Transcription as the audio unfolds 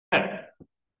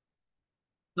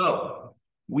So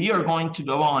we are going to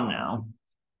go on now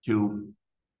to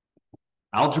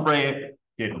algebraic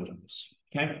data types.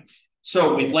 Okay,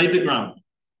 so we've laid the ground,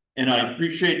 and I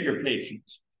appreciate your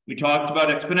patience. We talked about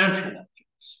exponential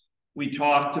objects. We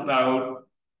talked about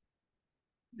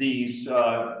these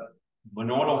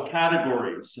monoidal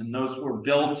categories, and those were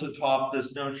built atop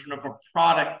this notion of a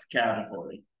product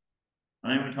category.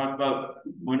 Right? We talked about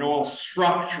monoidal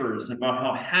structures and about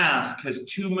how Hask has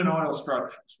two monoidal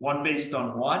structures, one based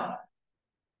on what?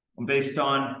 One based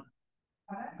on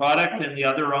product and the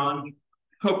other on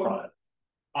coproduct.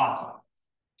 Awesome.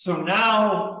 So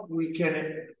now we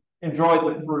can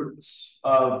enjoy the fruits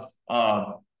of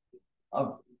that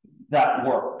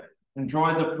work.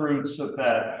 Enjoy the fruits of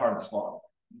that hard slog.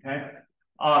 Okay.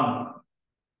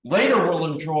 Later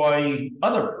we'll enjoy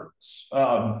other fruits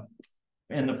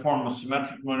in the form of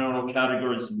symmetric monoidal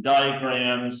categories and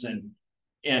diagrams and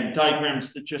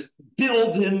diagrams that just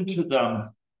build into them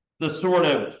the sort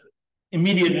of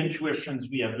immediate intuitions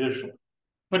we have visually.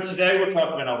 But today we're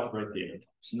talking about algebraic data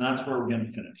types, and that's where we're going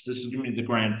to finish. This is going to be the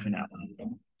grand finale.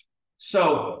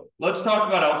 So let's talk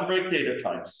about algebraic data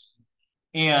types.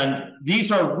 And these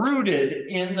are rooted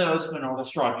in those monoidal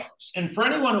structures. And for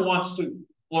anyone who wants to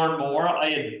learn more, I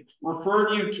had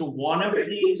referred you to one of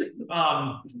these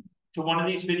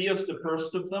videos, the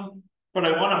first of them. But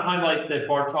I want to highlight that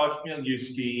Bartosz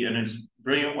Miliuski, in his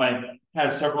brilliant way,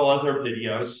 has several other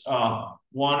videos.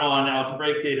 One on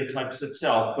algebraic data types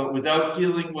itself, but without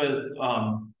dealing with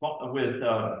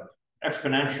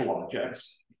exponential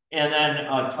objects. And then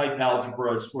type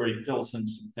algebras, where he fills in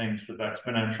some things with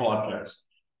exponential objects.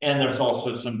 And there's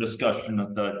also some discussion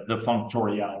of the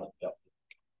functoriality of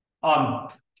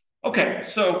it. Okay,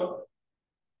 so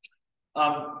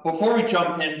before we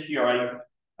jump in here,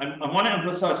 I want to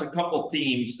emphasize a couple of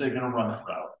themes that are going to run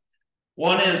throughout.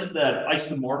 One is that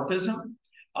isomorphism.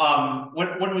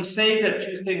 When we say that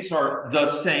two things are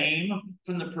the same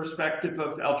from the perspective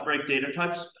of algebraic data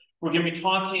types, we're going to be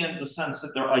talking in the sense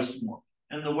that they're isomorphic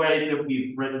in the way that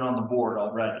we've written on the board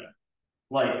already.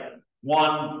 Like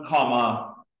 1,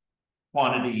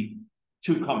 quantity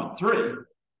 2, 3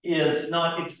 is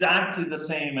not exactly the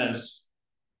same as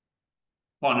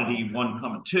quantity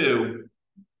 1, 2,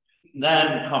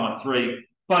 then 3.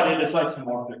 But it is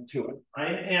isomorphic to it,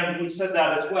 right? And we said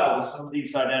that as well with some of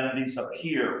these identities up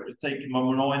here. We're taking a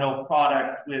monoidal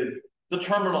product with the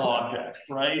terminal object,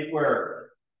 right?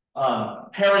 We're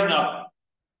pairing up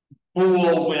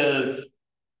bool with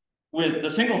the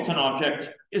singleton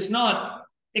object is not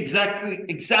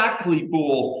exactly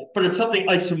bool, but it's something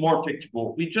isomorphic to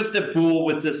bool. We just have bool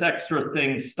with this extra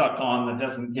thing stuck on that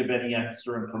doesn't give any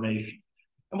extra information.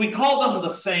 And we call them the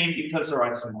same because they're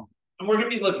isomorphic. And we're going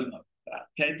to be looking at that.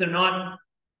 Okay, they're not,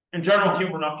 in general here,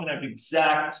 we're not going to have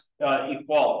exact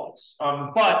equalities,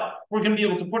 but we're going to be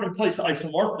able to put in place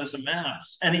isomorphism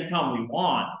maps anytime we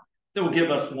want that will give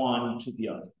us one to the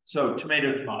other. So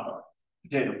tomato, tomato,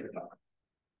 potato, potato.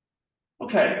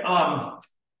 Okay,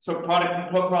 so product and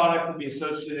coproduct will be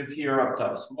associative here up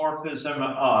to isomorphism.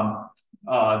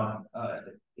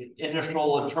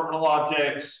 Initial and terminal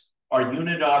objects are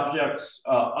unit objects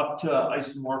up to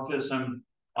isomorphism.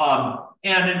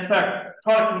 And in fact,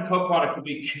 product and coproduct will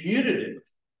be commutative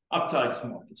up to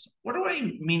isomorphism. What do I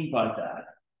mean by that?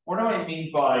 What do I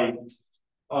mean by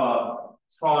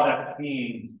product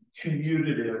being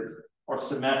commutative or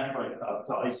symmetric up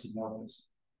to isomorphism?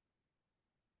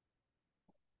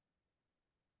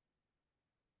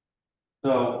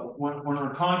 So when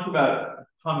we're talking about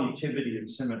commutativity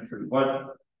and symmetry,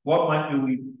 what might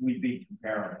we be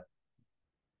comparing?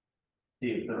 See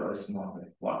if they're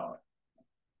isomorphic. What?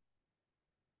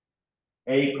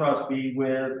 A cross B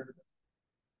with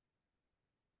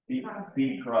B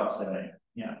cross A.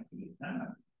 Yeah, B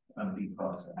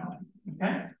cross A.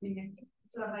 Okay.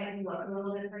 So it might look a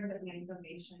little different, but the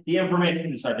information. The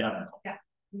information is identical. Yeah.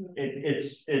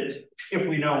 It's if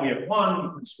we know we have one, we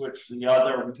can switch to the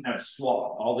other. We can have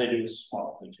swap. All they do is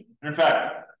swap the two. In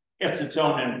fact, it's its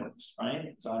own inverse, right?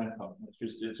 It's identical. It's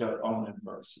just its own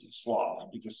inverse. It's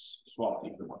swap. You just swap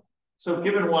either one. So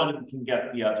given one, you can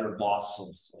get the other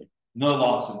losslessly. No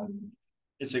loss of it.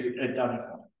 It's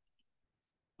identical.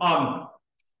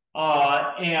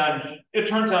 And it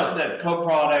turns out that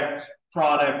coproduct,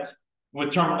 product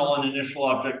with terminal and initial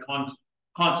object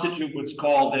constitute what's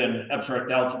called in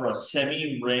abstract algebra a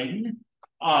semi-ring,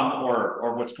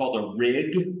 or what's called a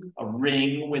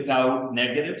ring without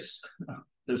negatives.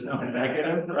 There's no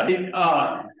negative, right?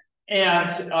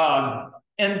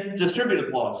 And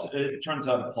distributive laws, it turns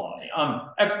out, apply.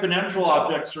 Exponential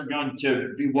objects are going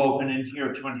to be woven in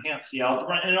here to enhance the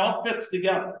algebra, and it all fits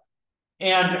together.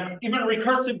 And even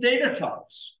recursive data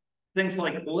types things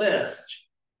like list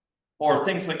or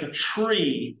things like a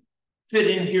tree fit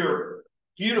in here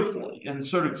beautifully and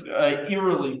sort of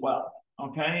eerily well.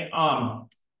 Okay.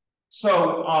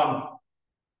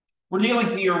 We're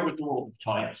dealing here with the world of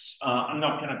types. I'm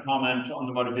not going to comment on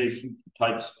the motivation for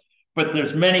types, but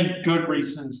there's many good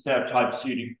reasons to have types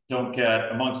you don't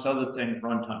get, amongst other things,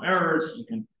 runtime errors. You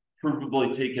can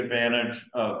provably take advantage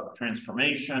of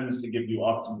transformations to give you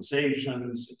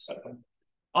optimizations, etc.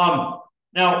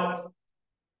 Now,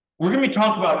 we're going to be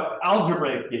talking about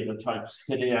algebraic data types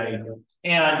today,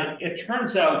 and it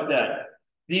turns out that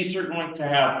these are going to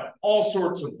have all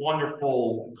sorts of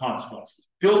wonderful consequences.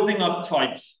 Building up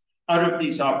types out of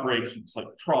these operations like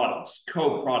products,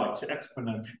 co-products,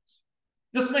 exponentials.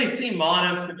 This may seem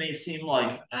modest. It may seem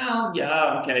like, oh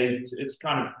yeah, okay, it's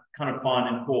kind of fun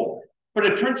and cool. But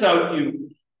it turns out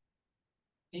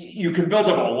you can build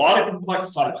up a lot of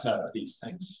complex types out of these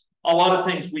things. A lot of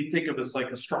things we think of as like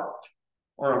a struct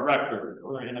or a record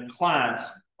or in a class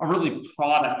are really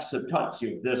products of types.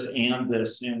 You have this and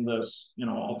this and this,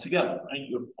 all together, right?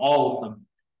 You have all of them.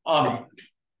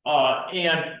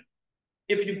 And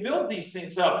if you build these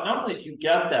things up, not only do you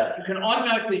get that, you can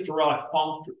automatically derive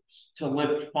functors to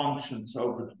lift functions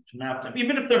over them, to map them,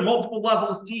 even if they're multiple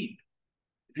levels deep.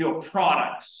 If you have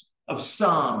products of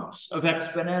sums, of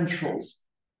exponentials,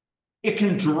 it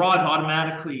can derive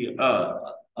automatically a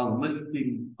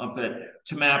lifting of it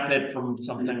to map it from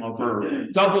something over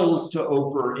doubles to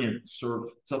over ints, or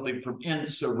something from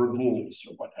ints over bools,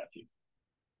 or what have you.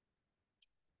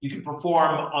 You can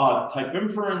perform type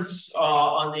inference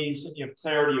on these, and you have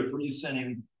clarity of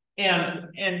reasoning, and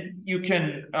you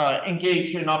can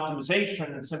engage in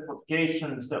optimization and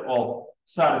simplifications that will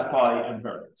satisfy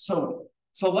invariants.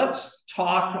 So let's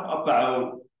talk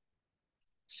about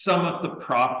some of the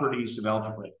properties of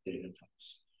algebraic data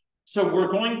types. So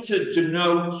we're going to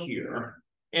denote here,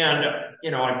 and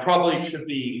I probably should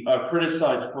be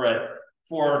criticized for it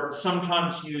for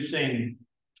sometimes using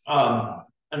a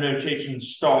notation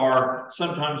star,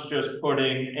 sometimes just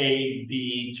putting A,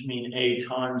 B to mean A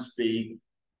times B.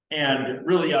 And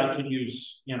really I could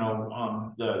use,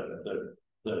 the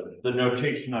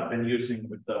notation I've been using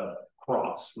with the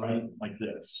cross, right? Like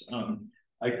this.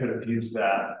 I could have used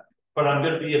that. But I'm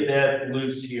going to be a bit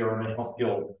loose here, and I hope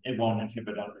it won't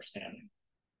inhibit understanding.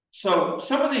 So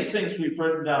some of these things we've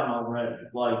written down already,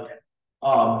 like,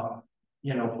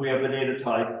 if we have a data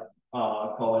type,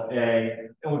 call it A,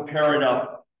 and we pair it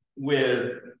up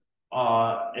with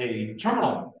a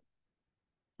terminal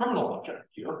object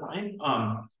here, right?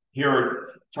 Here,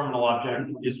 terminal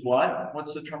object is what?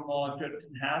 What's the terminal object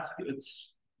in Hask?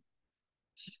 It's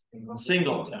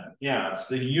singleton. Yeah, it's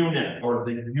the unit or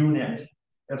the unit.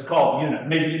 It's called unit.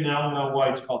 Maybe you now know why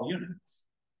it's called units,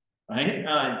 right?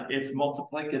 It's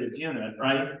multiplicative unit,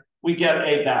 right? We get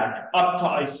A back up to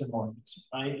isomorphism,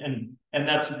 right? And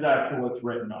that's exactly what's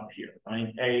written up here,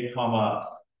 right? A comma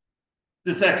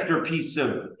this extra piece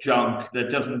of junk that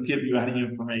doesn't give you any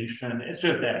information. It's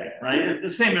just A, right? It's the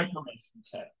same information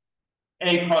set.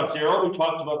 A cross zero. We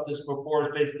talked about this before.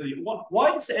 Is basically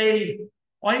why is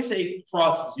A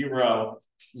cross zero?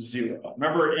 Zero.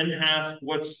 Remember in Hask,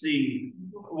 what does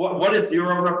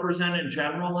zero represent in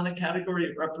general in a category?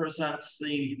 It represents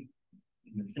the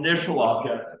initial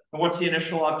object. And what's the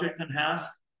initial object in Hask?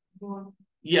 Void.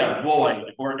 Yeah,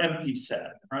 void or empty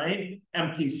set, right?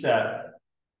 Empty set.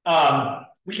 Yes,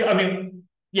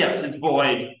 it's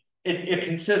void. It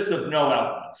consists of no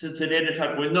elements. It's a data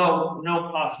type with no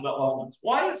possible elements.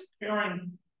 Why is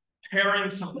pairing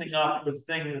something up with a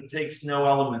thing that takes no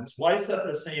elements? Why is that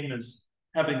the same as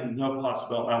having no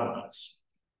possible elements?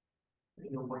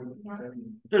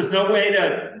 There's no way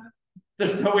to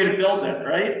build it,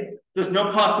 right? There's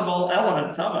no possible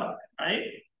elements of it, right?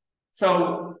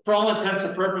 So for all intents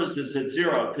and purposes, it's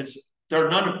zero because there are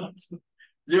none of them.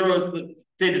 Zero is the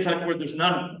data type where there's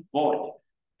none of them, void.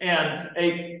 And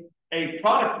a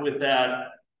product with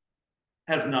that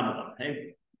has none of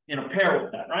them. Pair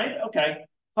with that, right? Okay.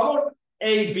 How about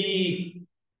A, B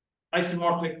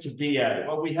isomorphic to BA?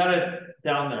 Well, we had it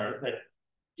down there.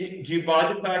 Do you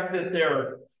buy the fact that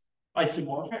they're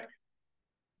isomorphic?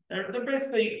 They're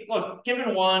basically, look,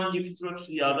 given one, you can switch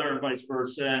to the other and vice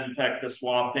versa. In fact, the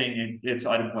swapping, it's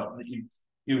idempotent.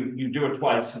 You do it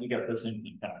twice and you get the same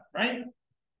thing back, right?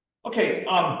 Okay,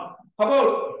 how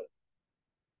about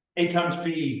A times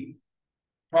B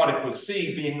product with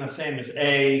C being the same as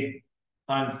A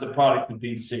times the product of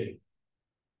BC?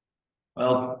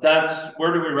 Well,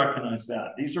 where do we recognize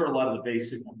that? These are a lot of the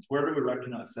basic ones. Where do we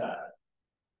recognize that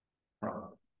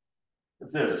from?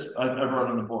 It's this. I wrote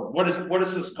on the board. What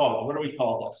is this called? What do we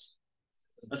call this?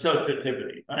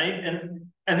 associativity, right?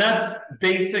 And that's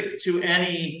basic to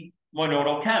any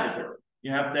monoidal category.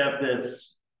 You have to have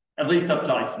this at least up to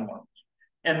isomorphism.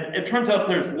 And it turns out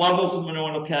there's levels of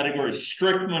monoidal categories.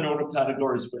 Strict monoidal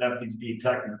categories would have these be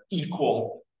exactly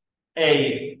equal.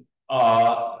 A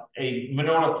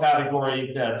monoidal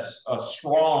category that's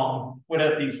strong would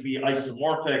have these be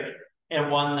isomorphic,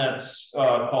 and one that's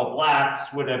called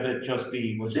lax would have it just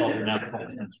be what's called a natural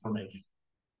transformation.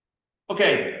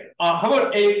 Okay, how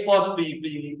about A plus B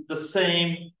be the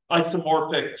same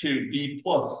isomorphic to B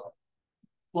plus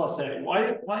A?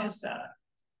 Why is that?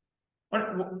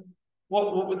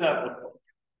 What would that look like?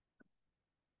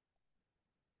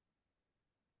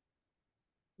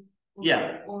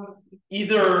 Yeah,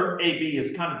 either AB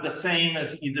is kind of the same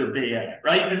as either BA,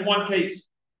 right? In one case,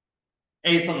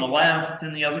 A's on the left,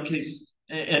 in the other case,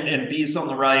 and B's on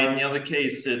the right. In the other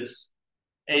case, it's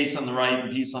A's on the right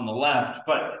and B's on the left,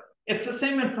 but it's the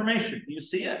same information. Do you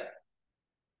see it?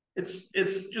 It's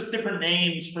just different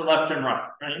names for left and right,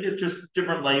 right? It's just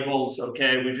different labels.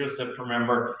 Okay, we just have to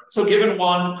remember. So given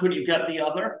one, could you get the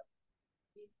other?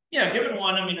 Yeah, given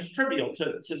one, I mean, it's trivial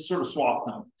to sort of swap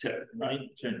them to, right?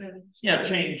 Yeah,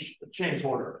 change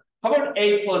order. How about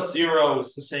A plus 0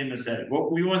 is the same as A? Well,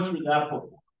 we went through that before,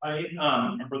 right?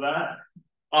 Remember that?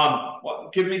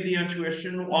 Give me the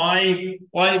intuition. Why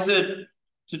is it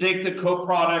to take the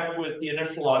coproduct with the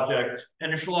initial object?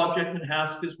 Initial object in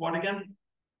Hask is what again?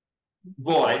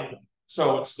 Void.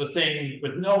 So it's the thing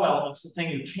with no elements, the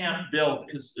thing you can't build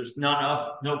because there's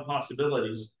no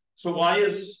possibilities. So why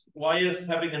is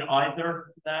having an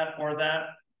either that or that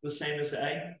the same as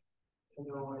A?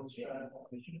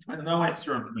 No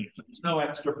extra information. There's no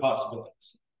extra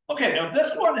possibilities. Okay, now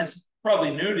this one is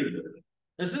probably new to you.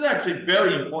 This is actually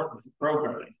very important for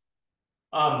programming.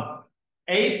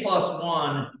 A plus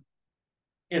 1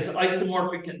 is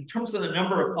isomorphic in terms of the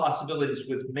number of possibilities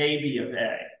with maybe of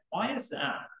A. Why is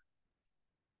that?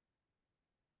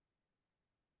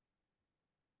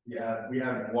 Yeah, we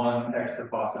have one extra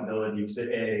possibility to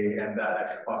A, and that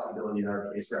extra possibility in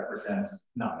our case represents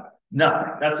nothing.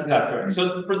 Nothing. That's exactly right.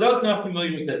 So for those not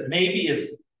familiar with it, maybe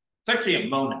it's actually a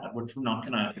monad, which we're not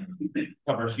going to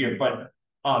cover here, but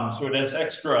so it has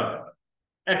extra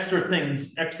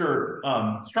things, extra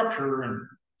structure, and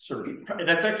sort of it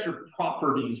has extra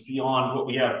properties beyond what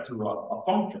we have through a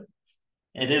functor.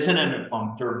 It isn't a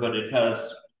functor, but it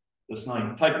has this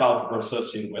type algebra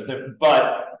associated with it.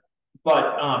 But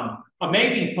a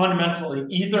maybe fundamentally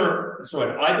either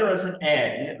has an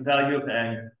A, value of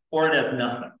A, or it has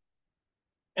nothing.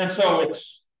 And so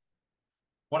it's,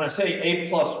 when I say A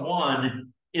plus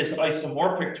 1 is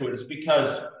isomorphic to it, it's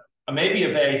because a maybe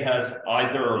of A has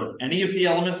either any of the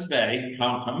elements of A,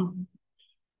 count them,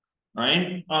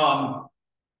 right?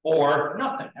 Or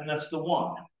nothing, and that's the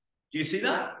 1. Do you see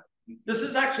that? This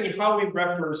is actually how we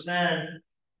represent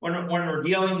when we're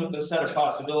dealing with a set of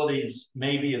possibilities.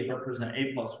 Maybe is represent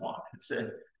A plus 1.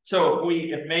 So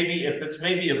if it's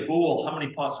maybe a bool, how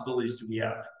many possibilities do we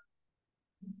have?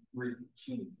 3.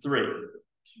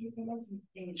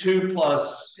 2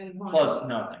 plus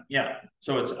nothing. Yeah.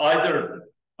 So it's either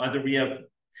we have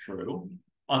true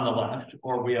on the left,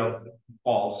 or we have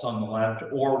false on the left,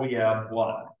 or we have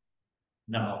what?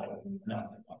 No,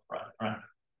 nothing. Right.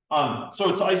 So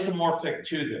it's isomorphic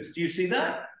to this. Do you see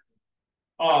that?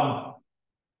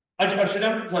 I should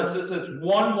emphasize this is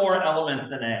one more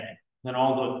element than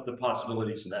all the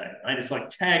possibilities of A, right? It's like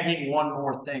tagging one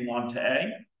more thing onto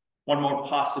A, one more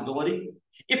possibility.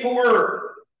 If it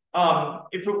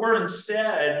were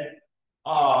instead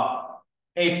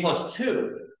A plus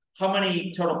 2, how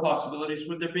many total possibilities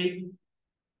would there be?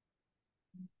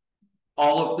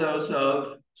 All of those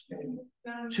of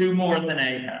 2 more than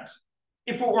A has.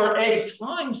 If it were A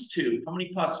times 2, how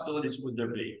many possibilities would there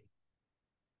be?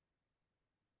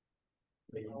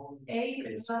 A plus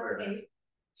 8.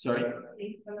 Sorry?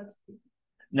 8 plus 2.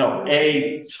 No,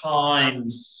 A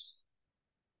times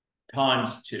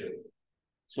 2.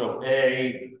 So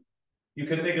A, you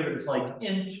can think of it as like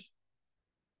inch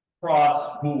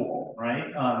cross bool,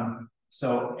 right?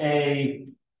 So A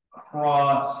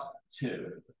cross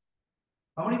 2.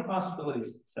 How many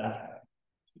possibilities does that have?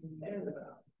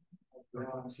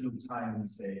 2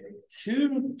 times A.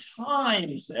 2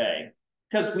 times A,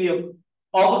 because we have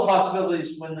all the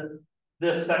possibilities when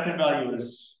this second value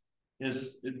is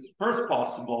its first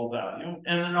possible value,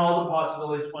 and then all the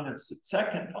possibilities when it's its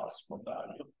second possible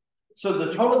value. So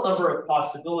the total number of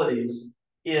possibilities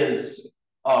is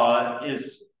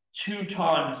 2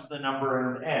 times the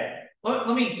number in A. Let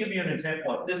me give you an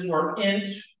example of this. Where int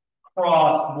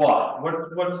cross what?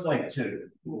 What's like 2?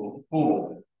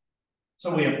 Bool.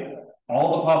 So we have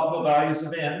all the possible values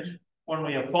of int when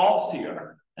we have false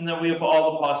here, and then we have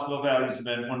all the possible values of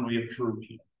n when we have true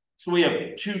here. So we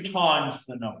have 2 times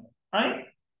the number, right?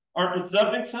 Or does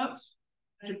that make sense?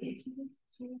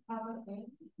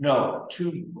 No,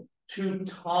 two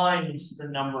times the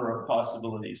number of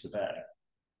possibilities of A.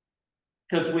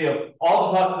 Because we have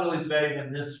all the possibilities of A,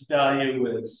 and this value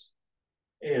has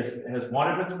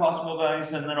one of its possible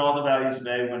values, and then all the values of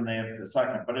A when they have the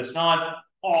second. But it's not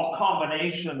all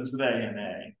combinations of A and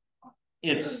A.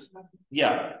 It's,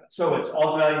 yeah, so it's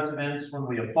all the values of N's when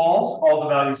we have false, all the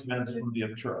values of N's when we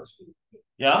have true.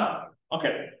 Yeah?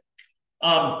 Okay.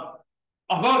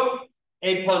 About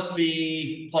A plus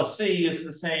B plus C is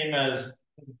the same as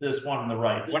this one on the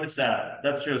right. What is that?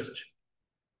 That's just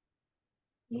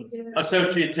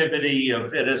associativity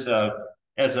of it as a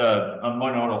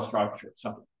monoidal structure.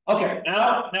 So okay,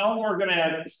 now we're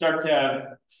gonna start to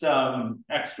have some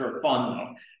extra fun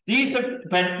though. These have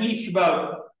been each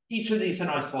of these in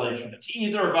isolation. It's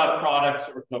either about products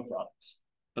or co-products.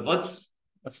 But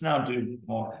let's now do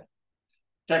more.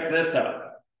 Check this out.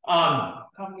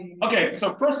 Okay,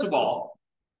 so first of all,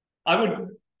 I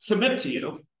would submit to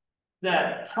you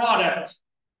that product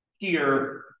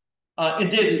here, in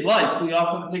daily life, we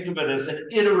often think of it as an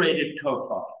iterated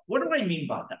co-product. What do I mean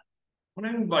by that? What do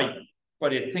I mean by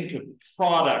I think of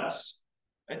products,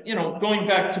 you know, going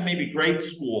back to maybe grade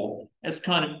school as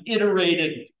kind of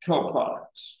iterated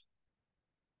co-products.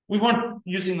 We weren't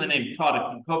using the name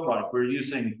product and co-product, we're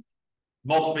using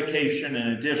multiplication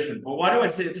and addition. But why do I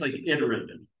say it's like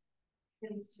iterated?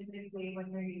 Because typically when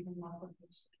you're using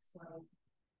multiplication, it's like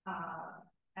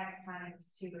x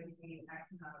times 2 would be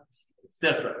x amount of 2.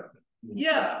 That's right.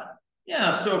 Yeah.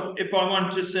 Yeah. So if I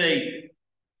want to say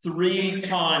 3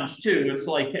 times 2, it's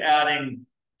like adding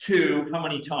 2 how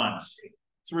many times?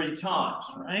 3 times,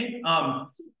 right?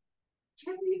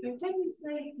 Can you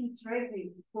say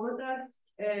iterative products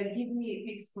give me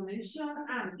exponential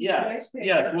and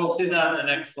yeah, we'll see that in the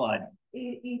next slide.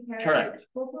 Correct.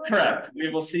 Correct. We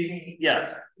will see,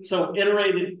 yes. So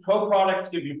iterated co-products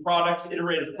give you products,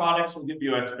 iterated products will give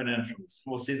you exponentials.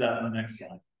 We'll see that in the next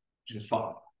slide, which is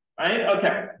fun. Right?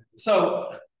 Okay.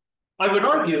 So I would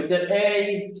argue that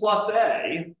A plus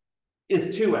A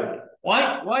is 2A.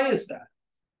 Why is that?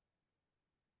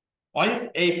 Why is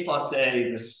A plus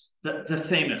A the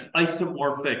same as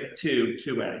isomorphic to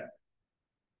 2A?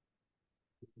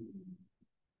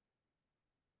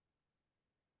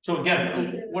 So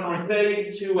again, when we say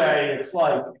 2A, it's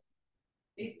like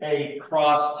A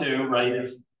cross 2, right?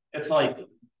 It's like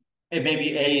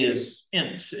maybe A is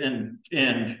ints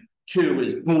and 2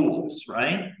 is bools,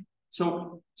 right?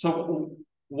 So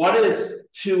what is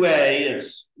 2A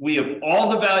is we have all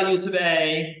the values of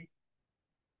A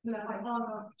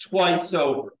twice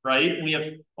over, right? We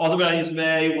have all the values of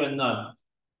A when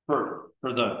for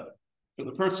the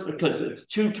first, because it's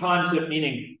 2 times it,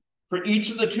 meaning for each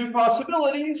of the 2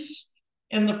 possibilities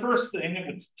in the first thing, if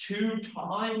it's 2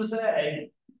 times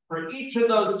A, for each of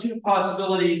those 2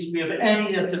 possibilities, we have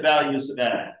any of the values of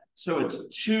A. So it's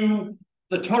 2,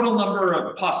 the total number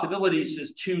of possibilities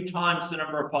is 2 times the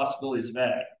number of possibilities of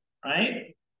A,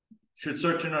 right? Should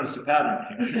start to notice a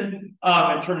pattern here.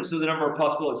 In terms of the number of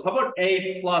possibilities. How about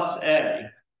A plus A?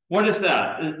 What is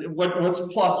that? What's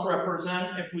plus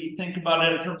represent? If we think about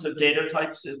it in terms of data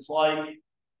types, it's like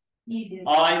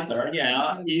either,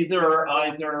 yeah, either,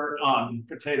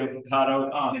 potato.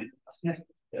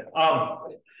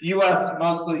 US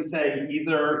mostly say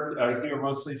either, here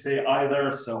mostly say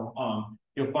either, so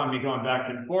you'll find me going back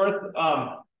and forth.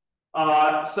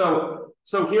 So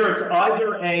here it's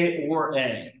either A or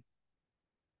A.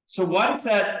 So why is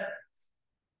that?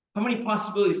 How many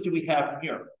possibilities do we have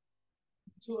here?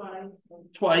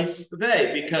 Twice of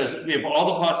A, because we have all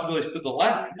the possibilities for the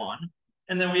left one,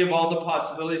 and then we have all the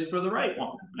possibilities for the right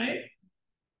one, right?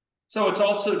 So it's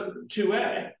also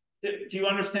 2A. Do you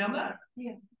understand that?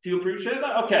 Yeah. Do you appreciate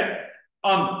that? Okay.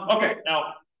 Okay.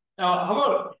 Now how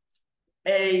about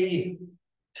A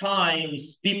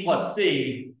times B plus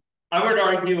C? I would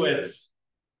argue it's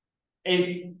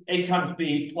A times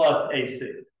B plus AC.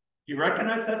 Do you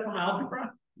recognize that from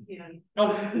algebra? Yeah. No.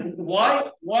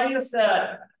 Why is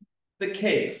that the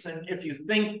case? And if you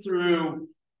think through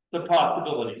the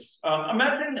possibilities,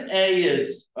 imagine A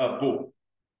is a bool,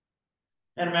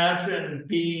 and imagine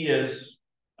B is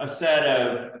a set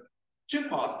of 3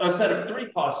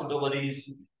 possibilities,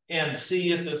 and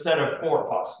C is a set of 4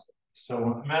 possibilities.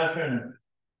 So imagine,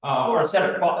 or a set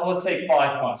of, let's say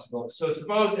 5 possibilities. So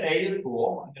suppose A is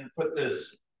bool. I'm going to put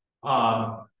this.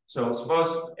 So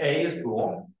suppose A is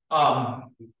bool.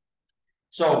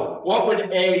 So what would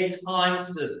A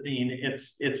times this mean?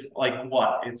 It's like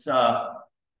what? It's a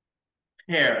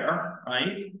pair,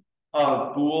 right?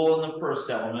 bool in the first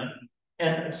element.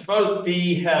 And suppose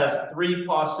B has 3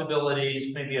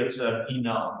 possibilities, maybe it's a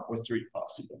enum with 3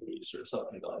 possibilities or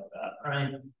something like that,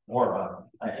 right? Or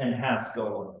and Hask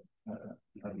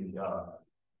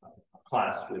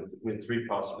class with 3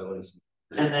 possibilities.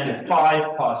 And then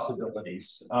 5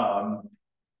 possibilities. So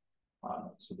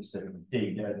we say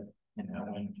D dead,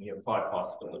 when you have 5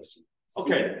 possibilities.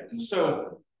 Okay,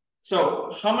 so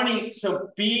how many,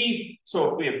 so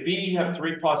if we have B have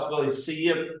 3 possibilities, C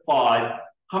have 5.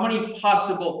 How many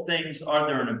possible things are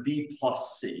there in a B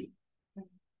plus C?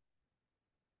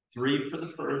 3 for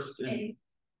the first. And, 8.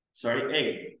 Sorry,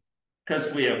 8.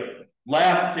 Because we have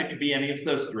left, it could be any of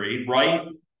those 3. Right,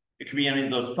 it could be any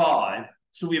of those 5.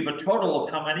 So we have a total of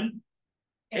how many?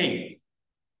 8.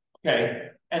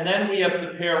 Okay, and then we have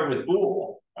to pair with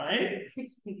bool, right?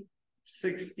 16.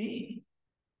 16.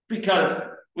 Because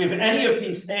we have any of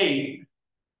these 8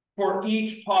 for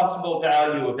each possible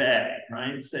value of A,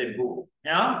 right? Say bool.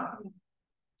 Yeah?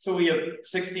 So we have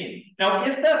 16. Now,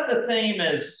 is that the same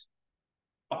as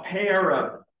a pair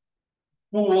of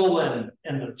bool and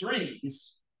the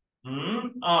 3s?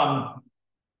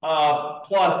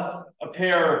 Plus a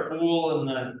pair of bool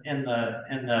in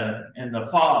the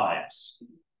 5s,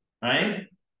 right?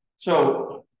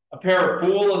 So a pair of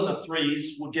bool in the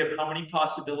 3s would give how many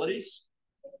possibilities?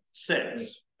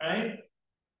 6, right?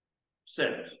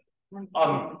 6. And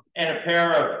a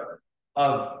pair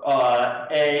of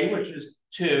A, which is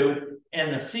 2,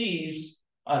 and the C's,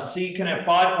 C can have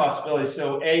 5 possibilities.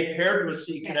 So A paired with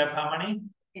C can have how many?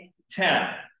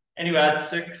 10. And you add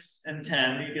 6 and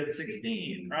 10, you get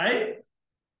 16, right?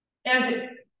 And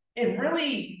it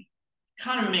really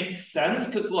kind of makes sense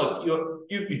because look,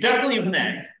 you definitely have an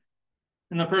A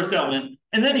in the first element,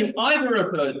 and then you either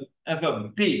have a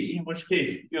B, in which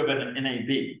case you have an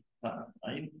AB,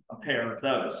 right? A pair of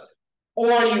those, or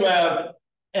you have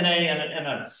an A and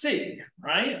a C,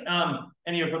 right?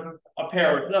 And you have a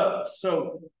pair of those.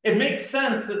 So it makes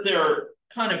sense that they're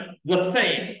kind of the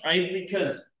same, right?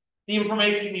 Because the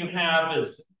information you have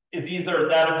is either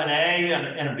that of an A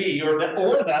and a B, or that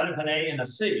of an A and a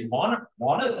C. One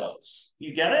of those.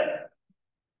 You get it?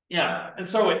 Yeah. And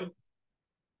so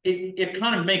it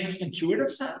kind of makes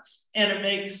intuitive sense, and it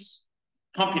makes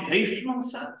computational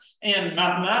sense and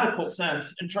mathematical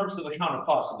sense in terms of the count of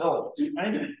possibilities,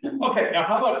 right? Okay, now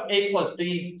how about A plus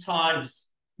B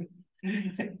times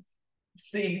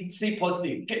C plus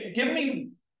D?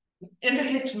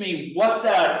 Indicate to me what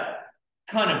that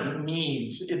kind of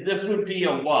means. This would be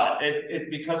a what?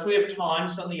 Because we have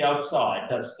times on the outside,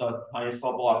 that's the highest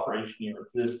level operation here.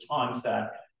 It's this times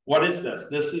that. What is this?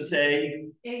 This is a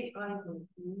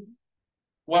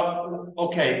what?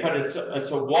 Okay, but it's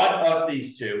a what of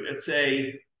these two? It's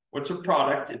a what's a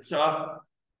product? It's a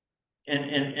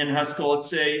in Haskell.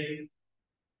 It's a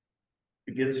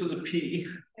begins with a P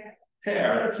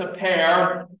pair. It's a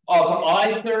pair of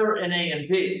either an A and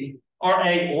B, or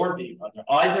A or B, rather,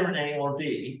 either an A or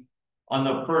B on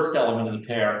the first element of the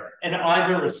pair, and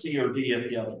either a C or D at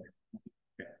the other.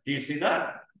 Okay. Do you see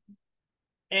that?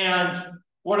 And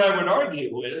what I would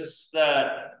argue is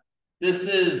that this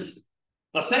is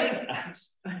the same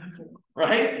as,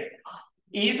 right?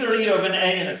 Either you have an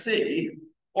A and a C,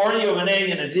 or you have an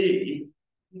A and a D,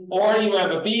 or you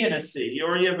have a B and a C,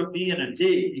 or you have a B and a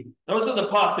D. Those are the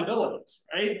possibilities,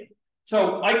 right?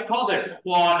 So I call that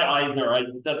quad either.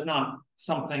 That's not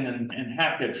something in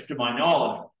Hackage to my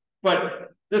knowledge, but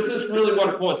this is really what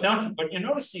it boils down to. But you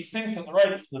notice these things on the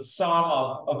right, it's the sum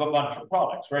of a bunch of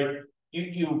products, right?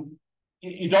 You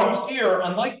don't here,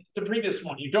 unlike the previous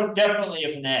one, you don't definitely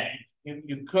have an A.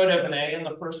 You could have an A in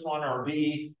the first one or a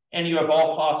B, and you have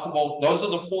all possible, those are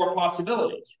the 4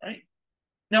 possibilities, right?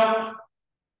 Now,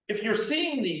 if you're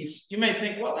seeing these, you may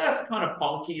think, well, that's kind of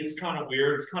funky, it's kind of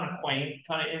weird, it's kind of quaint,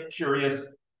 kind of curious.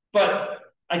 But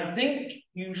I think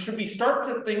you should start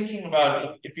to thinking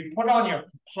about if you put on your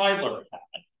compiler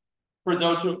hat, for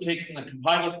those who have taken the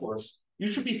compiler course, you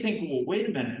should be thinking, well, wait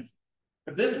a minute.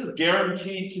 If this is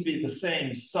guaranteed to be the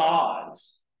same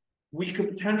size, we could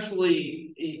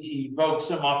potentially evoke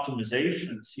some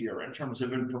optimizations here in terms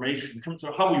of information, in terms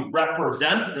of how we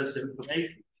represent this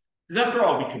information. Because after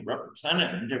all, we could represent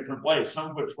it in different ways, some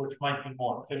of which might be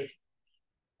more efficient.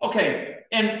 Okay,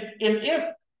 and if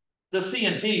the C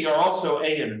and D are also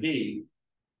A and B,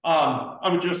 I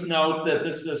would just note that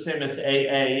this is the same as AA,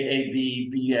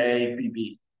 AB, BA,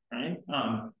 BB, right?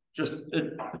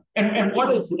 And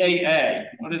what is AA?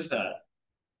 What is that?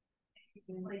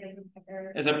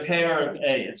 It's a pair of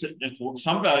A. It's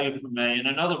some value from A and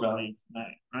another value from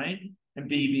A, right?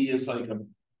 And BB is like a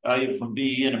value from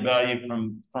B and a value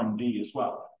from B as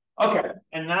well. Okay,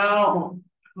 and now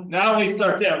Now we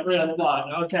start to have real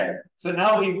fun. Okay, so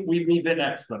now we leave in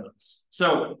exponents.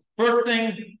 So first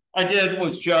thing I did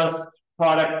was just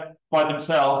product by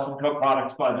themselves and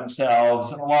co-products by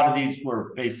themselves. And a lot of these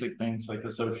were basic things like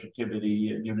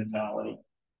associativity and unitality.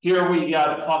 Here we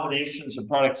got combinations of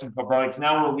products and co-products.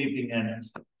 Now we're weaving in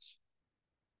exponents.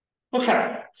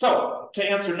 Okay, so to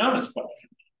answer Nona's question,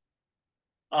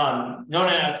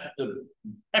 Nona asked the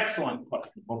excellent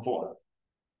question before.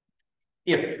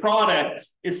 If product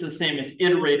is the same as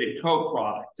iterated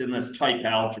co-product in this type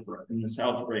algebra, in this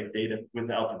algebraic data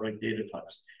with algebraic data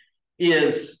types,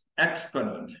 is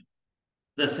exponent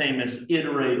the same as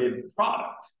iterated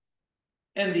product?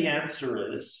 And the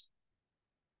answer is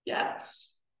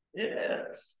yes, it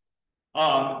is.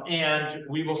 And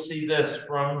we will see this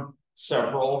from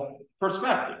several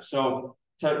perspectives. So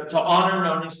to honor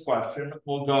Nona's question,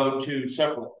 we'll go to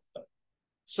several of them.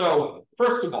 So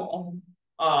first of all,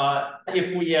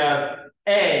 if we have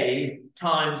A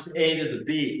times A to the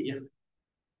B,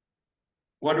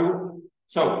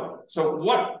 so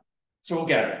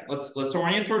again, let's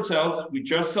orient ourselves. We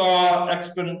just saw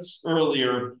exponents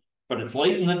earlier, but it's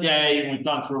late in the day and we've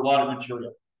gone through a lot of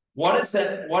material. What does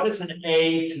an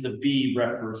A to the B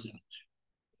represent?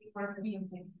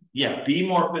 Yeah, B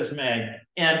morphism A.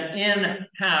 And in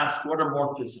Hask, what are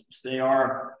morphisms? They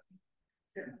are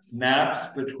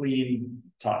maps between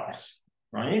types,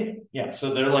 right? Yeah,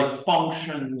 so they're like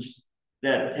functions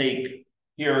that take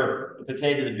here, if it's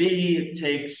A to the B, it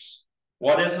takes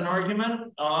what is an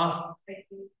argument?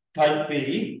 Type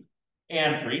B.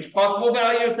 And for each possible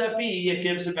value of that B, it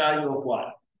gives a value of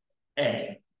what?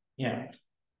 A. Yeah.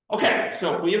 Okay,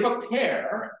 so if we have a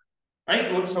pair,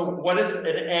 right? So what is an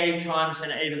A times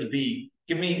an A to the B?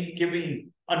 Give me,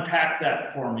 unpack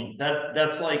that for me.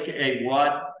 That's like a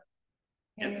what?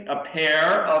 It's a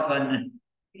pair of an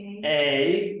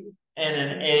A and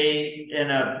an A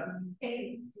and a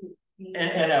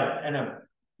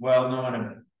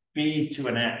B to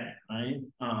an A, right?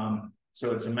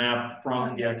 So it's a map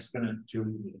from the exponent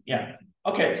to, yeah.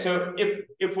 Okay, so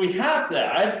if we have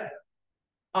that,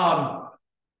 I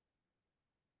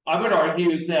would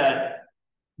argue that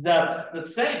that's the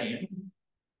same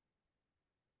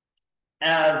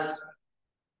as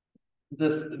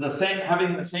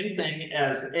having the same thing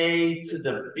as A to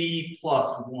the B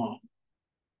plus 1.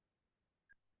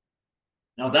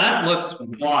 Now that looks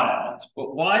wild,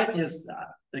 but why is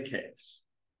that the case?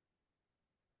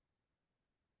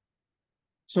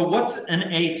 So what's an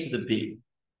A to the B?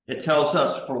 It tells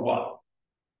us for what?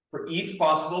 For each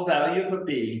possible value of a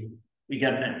B, we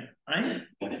get an A, right?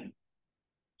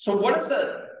 So what is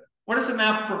a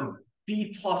map from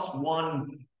B plus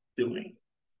 1 doing?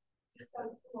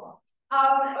 So cool.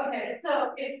 Okay,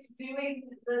 so it's doing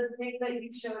the thing that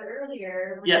you showed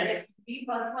earlier, which is B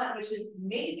plus 1, which is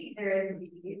maybe there is a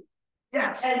B.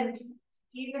 Yes. And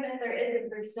even if there isn't,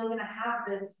 we're still going to have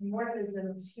this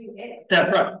morphism to it.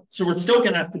 That's right. So we're still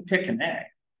going to have to pick an A.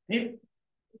 Right?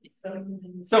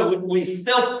 So we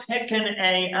still pick an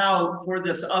A out for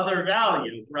this other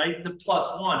value, right? The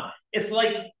plus 1. It's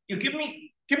like you give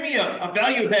me a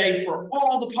value of A for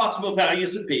all the possible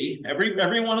values of B.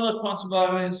 Every one of those possible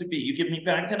values of B, you give me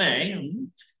back an A,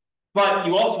 but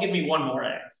you also give me one more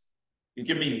A. You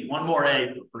give me one more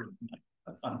A for free.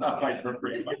 Not quite for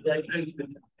free, but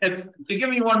you give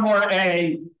me one more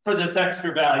A for this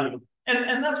extra value.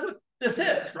 And that's what this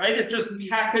is, right? It's just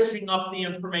packaging up the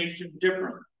information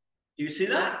differently. Do you see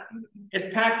that?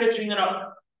 It's packaging it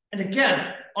up. And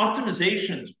again,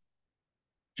 optimizations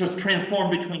just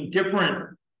transform between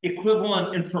different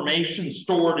equivalent information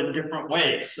stored in different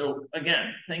ways. So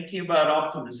again, thinking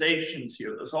about optimizations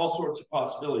here, there's all sorts of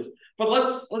possibilities. But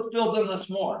let's build on this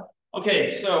more.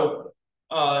 Okay, so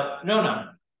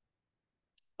Nona,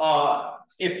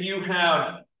 if you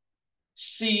have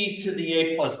C to the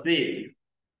A plus B,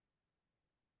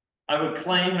 I would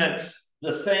claim it's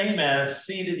the same as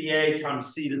C to the A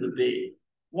times C to the B.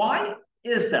 Why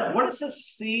is that? What is the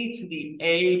C to the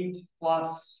A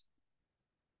plus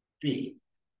B?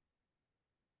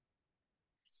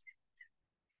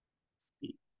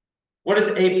 What is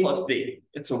A plus B?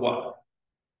 It's a what?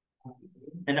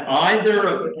 An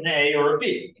either an A or a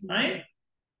B, right?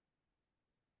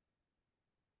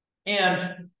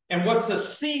 And what's a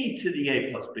C to the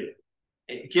A plus B?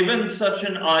 Given such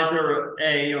an either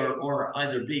A or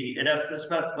either B, it has to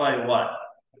specify what?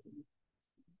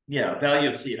 Yeah, value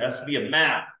of C. It has to be a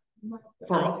map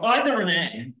from either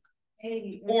an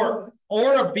A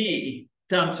or a B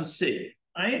down to C,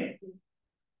 right?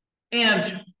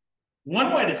 And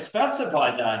one way to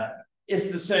specify that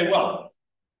is to say, well,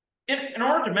 in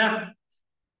order to map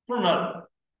from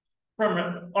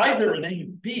from either an A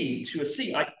and B to a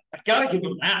C, I gotta give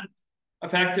a map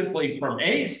effectively from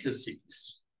A's to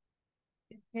C's.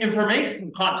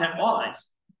 Information content wise.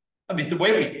 I mean, the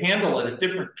way we handle it is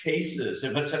different cases.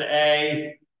 If it's an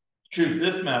A, choose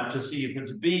this map to C. If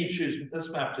it's a B, choose this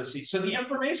map to C. So the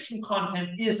information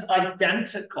content is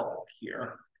identical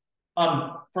here.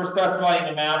 For specifying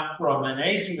a map from an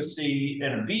A to a C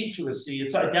and a B to a C,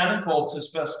 it's identical to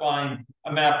specifying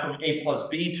a map from A plus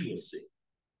B to a C.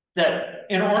 That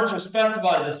in order to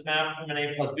specify this map from an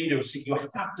A plus B to a C, you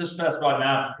have to specify a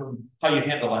map from how you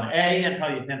handle an A and how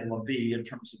you handle a B in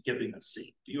terms of giving a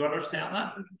C. Do you understand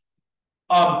that?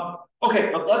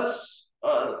 Okay, but let's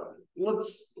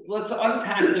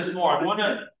unpack this more. I want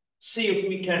to see if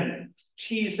we can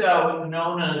tease out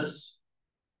Nona's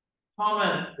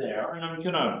comment there, and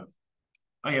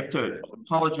I have to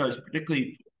apologize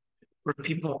particularly for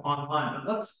people online.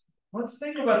 But let's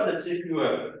think about this issue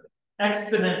of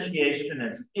exponentiation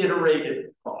as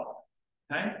iterated product.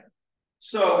 Okay,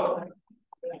 so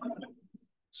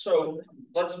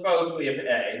let's suppose we have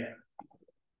A,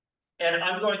 and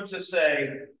I'm going to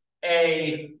say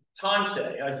A times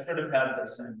A. I should have had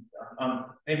this in here.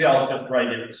 Maybe I'll just write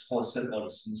it explicitly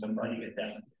since I'm writing it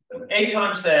down. A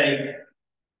times A.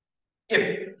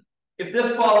 If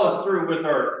this follows through with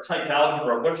our type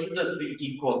algebra, what should this be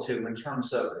equal to in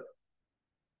terms of?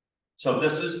 So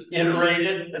this is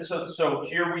iterated, and so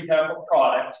here we have a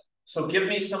product. So give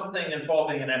me something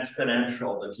involving an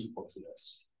exponential that's equal to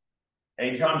this.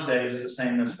 A times A is the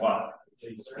same as what?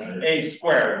 A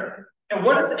squared. And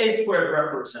what does A squared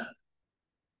represent?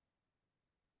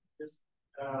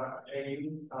 A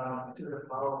to the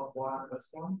power of 1 plus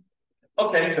 1.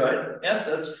 Okay, good. Yes,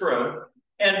 that's true.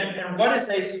 And what is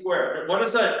A squared? What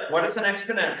does an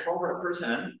exponential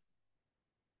represent?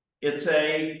 It's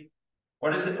a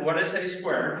what is A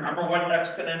squared? Remember what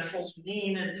exponentials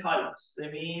mean in types. They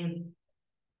mean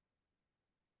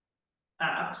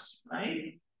maps,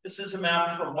 right? This is a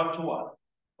map from what to what?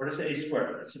 What is A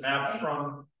squared? It's a map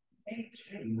from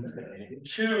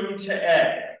 2 to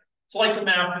A. It's like a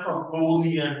map from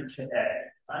Boolean to A,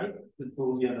 right? Because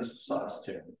Boolean is size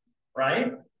 2,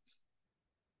 right?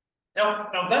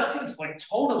 Now that seems like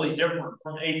totally different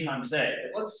from A times A.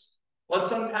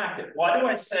 Let's unpack it. Why do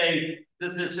I say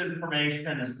that this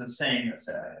information is the same as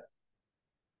A?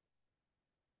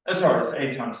 Sorry, it's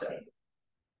A times A.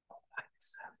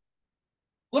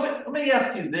 Let me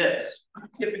ask you this.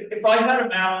 If I had a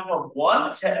map from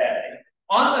 1 to A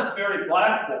on this very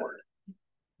blackboard,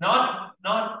 not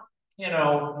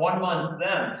 1 month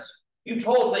thence, you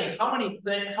told me how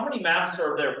many maps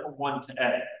are there from 1 to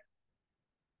A?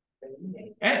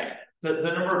 A, the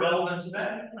number of elements of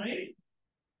A, right?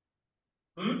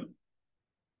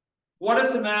 What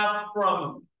is a map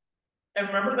from, and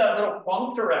remember that little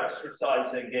functor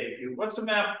exercise I gave you, what's a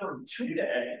map from 2 to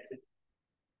A?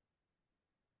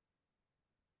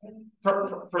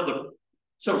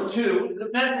 So 2,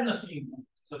 imagine this being,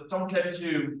 so don't get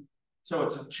too, so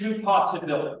it's 2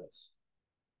 possibilities.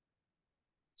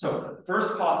 So the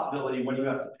first possibility, what do you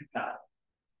have to pick out?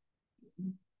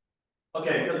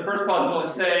 Okay, for the first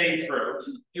possibility, say true,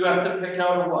 you have to pick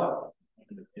out a what?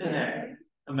 An A,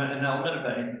 an element of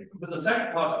A. For the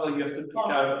second possibility, you have to pick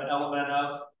out an element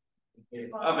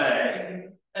of A.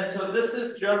 And so this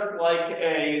is just like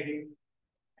a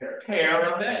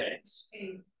pair of A's,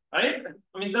 right?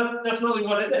 I mean, that's really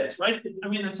what it is, right? I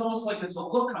mean, it's almost like it's a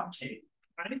lookup table,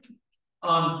 right?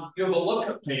 You have a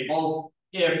lookup table.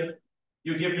 If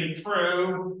you give me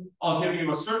true, I'll give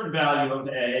you a certain value of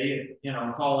A,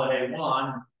 call it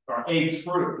A1 or A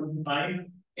true, right?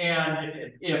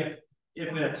 And if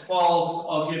it's false,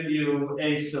 I'll give you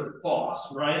A sub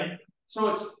false, right?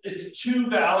 So it's 2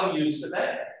 values of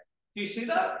A. Do you see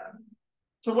that?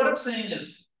 So what I'm saying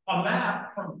is a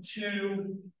map from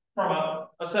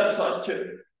a set of size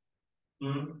 2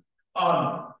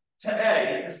 to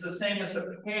A is the same as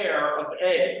a pair of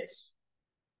A's.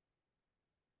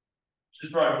 Which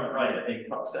is right at A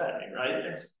cross A,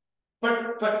 right?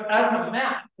 But as a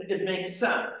map, it makes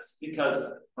sense because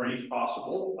for each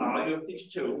possible value of these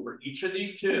 2, for each of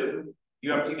these 2,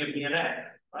 you have to give me an A,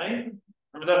 right?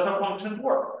 Remember that's how functions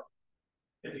work.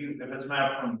 If it's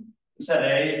mapped from set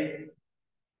A,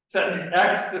 set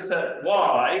X to set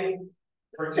Y,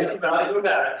 for each value of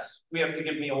X, we have to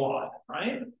give me a Y,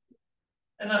 right?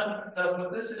 And that's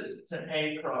what this is. It's an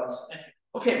A cross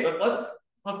A. Okay, but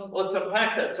let's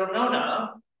unpack that. So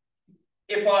Nona,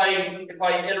 if I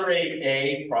iterate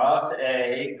A cross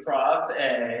A cross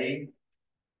A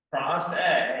cross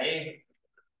A,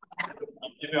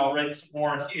 maybe I'll write some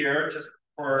more here just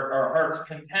for our heart's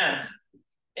content.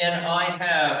 And I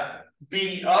have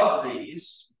B of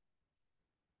these,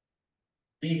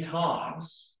 B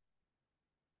times.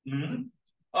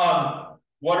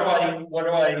 What do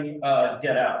I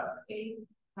get out? A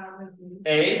power B.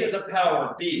 A to the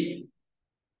power B,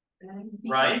 And B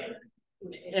right? to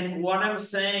A. And what I'm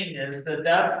saying is that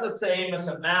that's the same as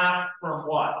a map from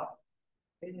what?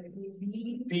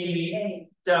 B A.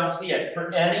 down to A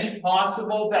for any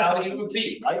possible value of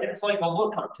B, right? It's like a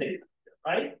lookup table,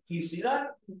 right? Do you see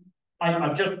that?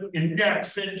 I'm just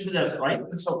index into this, right?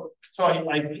 And so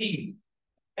I feed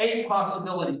a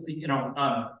possibility, you know,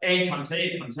 A times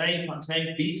A times A times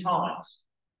A, B times.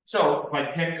 So if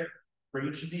I pick for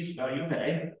each of these value of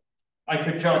A, I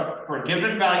could just, for a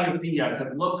given value of B, I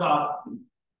could look up,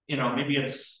 you know, maybe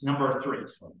it's number 3.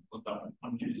 So look up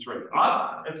 1, 2, 3.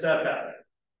 It's that value,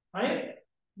 right?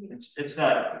 It's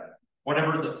that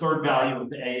whatever the third value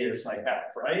of A is I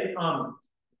have, right?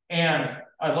 And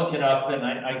I look it up and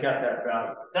I get that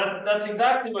value. That's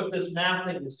exactly what this map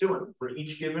thing is doing. For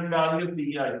each given value of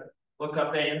B, I look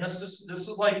up A, and this is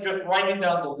like just writing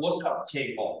down the lookup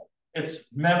table. It's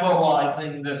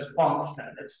memorizing this function.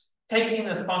 It's taking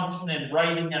this function and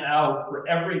writing it out for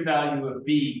every value of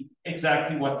B,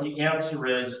 exactly what the answer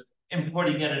is, and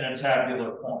putting it in a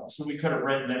tabular form. So we could have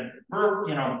written it,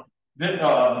 you know,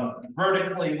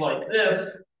 vertically like this,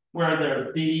 where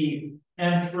there's B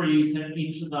entries, and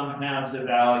each of them has a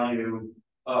value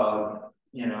of,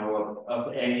 you know,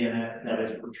 of A in it that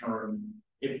is returned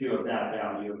if you have that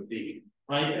value of B,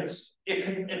 right? It's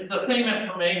the same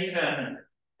information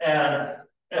as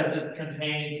it's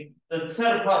contained. The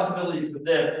set of possibilities of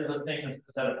this is the same as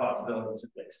the set of possibilities of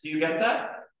this. Do you get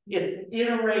that? It's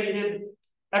iterated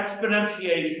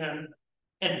exponentiation,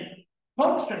 and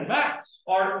function maps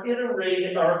are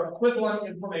equivalent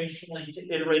informationally to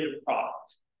iterated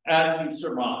products, as you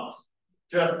surmise.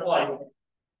 Just like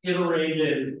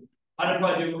iterated, how do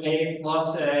I do A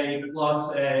plus A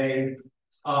plus A,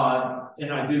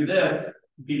 and I do this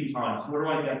B times. Where do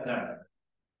I get that?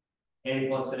 A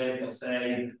plus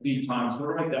A, B times.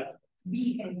 Where do I get?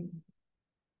 BA.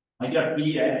 I get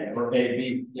BA or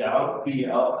AB. Yeah,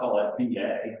 I'll call it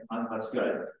BA. That's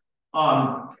good.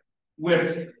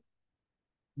 Which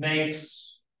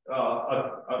makes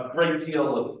a great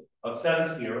deal of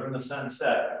sense here, in the sense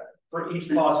that for each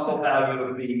possible value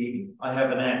of B, I have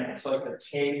an A. It's like a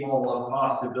table of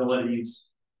possibilities,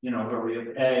 you know, where we have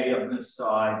A on this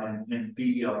side and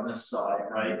B on this side,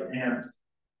 right?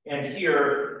 And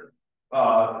here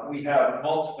we have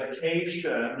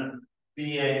multiplication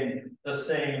being the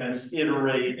same as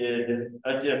iterated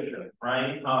addition,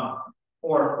 right?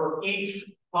 Or for each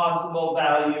possible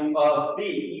value of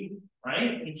B,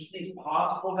 right? Each of these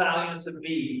possible values of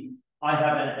B, I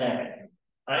have an A,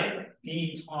 right?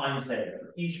 B times A.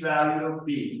 For each value of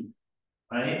B,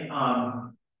 right?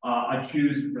 I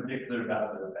choose a particular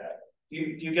value of A. Do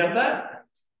you get that?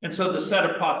 And so the set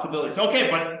of possibilities. Okay,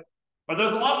 but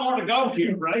there's a lot more to go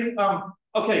here, right?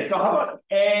 Okay, so how about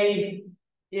A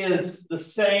is the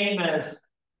same as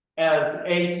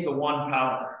A to the 1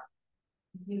 power?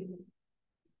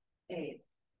 A.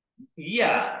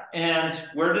 Yeah, and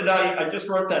where did I just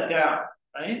wrote that down,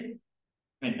 right?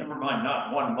 I mean, never mind,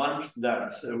 not 1 month then,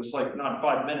 so it was like not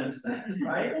 5 minutes then,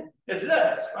 right? It's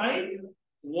this, right?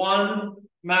 1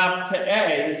 map to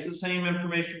A is the same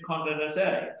information content as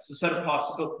A. It's the set of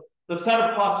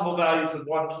possible values of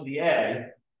 1 to the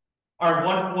A are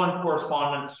 1-to-1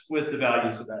 correspondence with the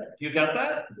values of A. Do you get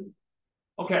that?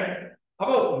 Okay. How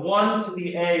about 1 to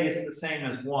the A is the same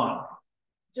as 1?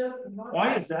 Just 1.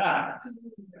 Why is that?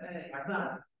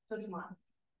 Just 1.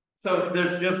 So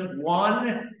there's just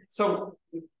 1. So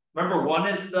remember, 1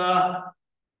 is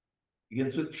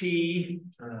begins with T,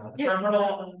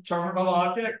 terminal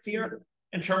object here.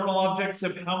 And terminal objects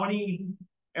have how many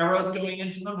arrows going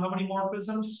into them? How many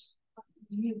morphisms?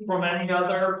 From any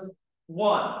other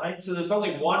 1, right? So there's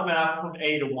only 1 map from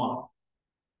A to 1.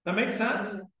 That makes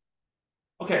sense?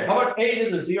 Okay, how about A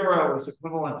to the 0 is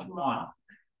equivalent to 1?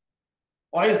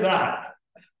 Why is that?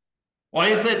 Why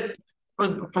is it,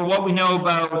 for what we know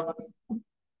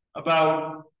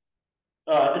about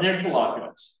initial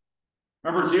objects?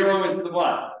 Remember, 0 is the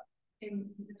what?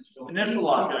 Initial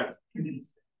object.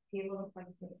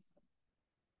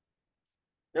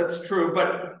 That's true,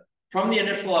 but from the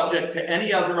initial object to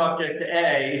any other object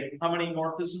A, how many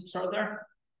morphisms are there?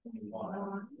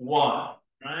 1,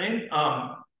 right?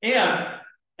 And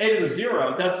A to the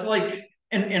 0, that's like,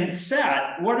 in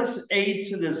set, what is A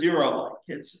to the 0 like?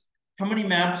 It's how many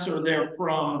maps are there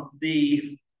from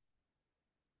the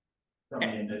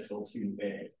initial to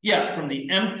A? Yeah, from the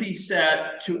empty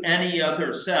set to any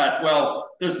other set. Well,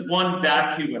 there's 1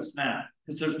 vacuous map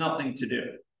because there's nothing to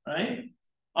do, right?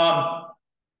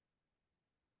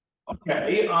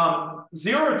 Okay,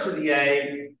 0 to the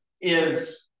A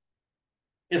is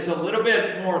a little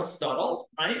bit more subtle,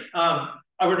 right?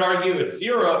 I would argue it's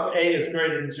 0 if A is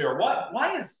greater than 0.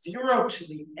 Why is 0 to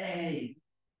the A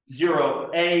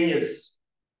 0 if A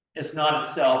is not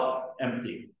itself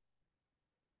empty?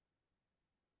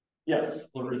 Yes,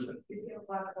 Larissa.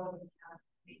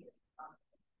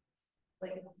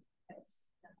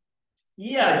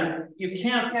 Yeah, you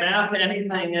can't map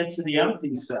anything into the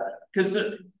empty set because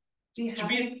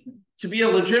to be a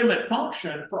legitimate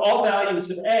function for all values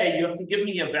of A, you have to give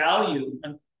me a value,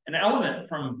 an element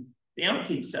from the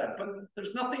empty set, but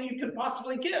there's nothing you could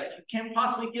possibly give. You can't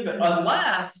possibly give it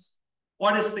unless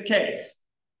what is the case?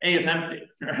 A is empty,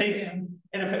 right? Yeah.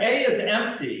 And if A is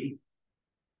empty,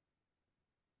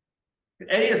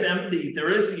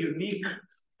 there is a unique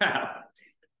map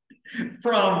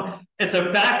from, it's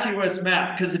a vacuous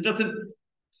map because it doesn't,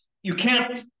 you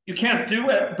can't do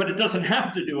it, but it doesn't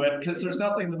have to do it because there's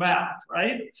nothing to map,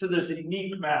 right? So there's a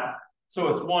unique map. So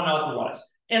it's one otherwise.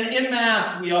 And in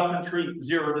math, we often treat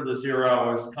 0 to the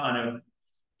 0 as kind of,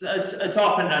 it's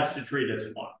often nice to treat as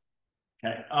 1.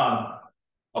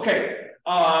 Okay.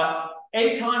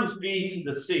 A times B to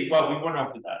the C. Well, we went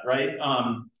over that, right?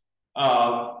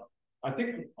 I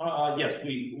think, yes,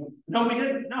 we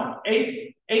didn't. No,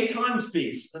 A times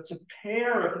B. So that's a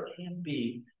pair of A and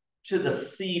B to the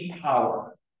C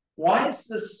power. Why is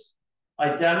this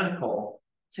identical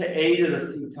to A to the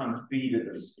C times B to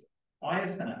the C? Why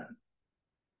is that?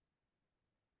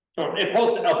 So it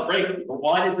holds algebraically, but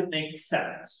why does it make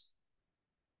sense?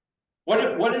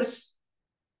 What is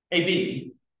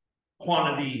AB,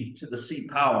 quantity to the C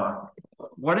power?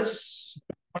 What is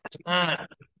that?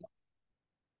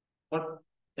 What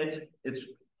it's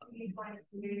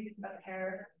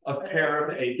a pair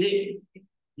of AB.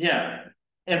 Yeah.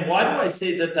 And why do I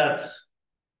say that that's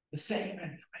the same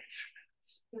information?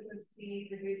 Because C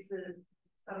produces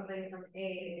something from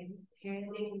A, can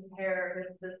we compare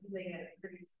with the thing it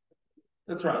produces?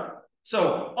 That's right.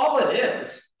 So all it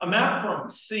is, a map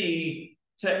from C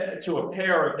to a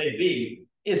pair of AB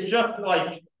is just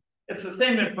like, it's the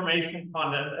same information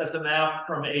content as a map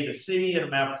from A to C and a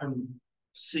map from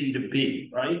C to B,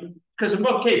 right? Because in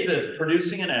both cases, it's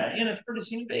producing an A and it's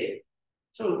producing a B.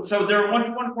 So they're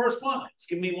one-to-one correspondence.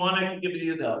 Give me one, I can give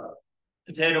you the other.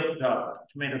 Potato, potato,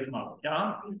 tomato, tomato.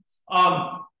 Yeah.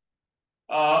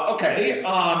 Okay.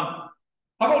 How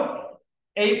about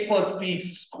A plus B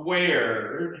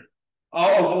squared?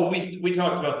 Oh, we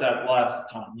talked about that last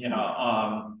time.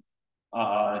 Yeah.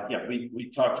 Yeah,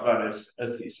 we talked about it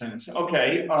as these things.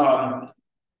 Okay.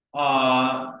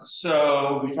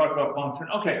 So we talked about function.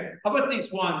 Okay. How about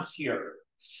these ones here?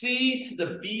 C to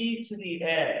the B to the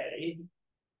A.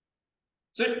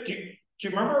 So do you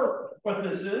remember what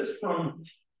this is from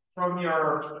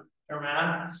your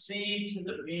math? C to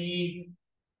the B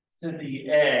to the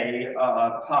A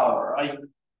power.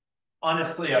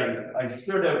 Honestly, I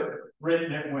should have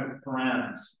written it with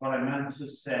parens. What I meant to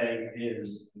say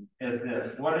is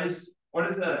this. What is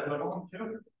that equivalent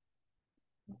to?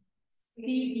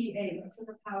 BEA to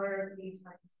the power of B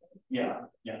times A.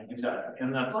 Yeah, exactly.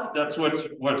 And that's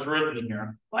what's written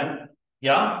here.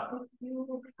 Yeah?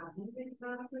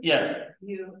 Yes.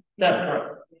 That's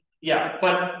correct. Yeah,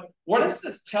 but what is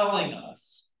this telling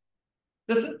us?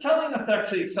 This is telling us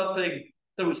actually something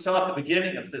that we saw at the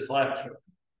beginning of this lecture.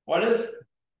 What is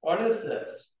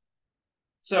this?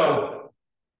 So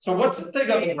what's the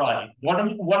thing on the right? What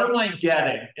am I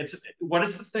getting? What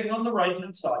is the thing on the right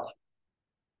hand side?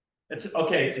 It's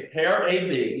a pair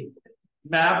AB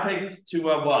mapping to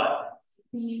a what?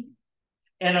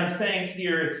 And I'm saying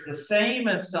here it's the same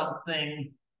as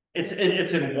something, it's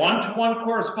in one-to-one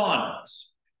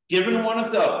correspondence. Given one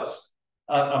of those,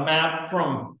 a map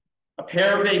from a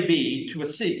pair of AB to a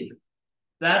C,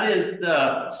 that is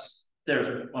there's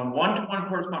a one-to-one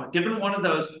correspondence. Given one of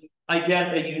those, I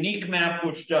get a unique map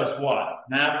which does what?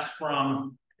 Maps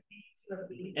from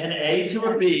an A to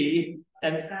a B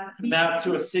and map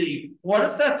to a C. What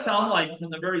does that sound like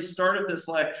from the very start of this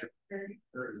lecture?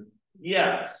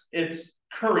 Yes, it's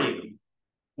currying.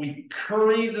 We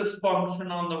curry this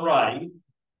function on the right,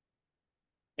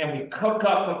 and we cook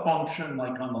up a function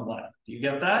like on the left. Do you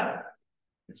get that?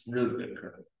 It's really good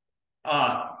curry.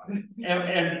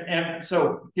 And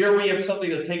so here we have something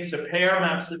that takes a pair,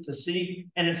 maps it to C,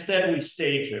 and instead we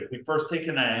stage it. We first take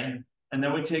an A, and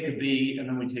then we take a B, and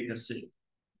then we take a C.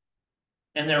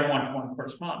 And they're one-to-one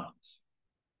correspondence.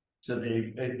 So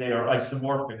they are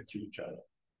isomorphic to each other.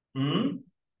 Hmm?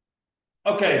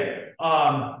 Okay.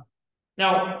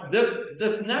 Now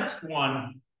this next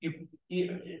one,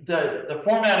 the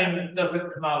formatting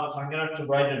doesn't come out, so I'm gonna have to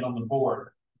write it on the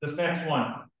board. This next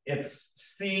one, it's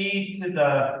C to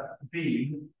the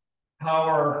B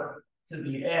power to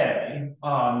the A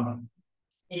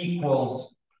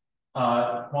equals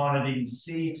quantity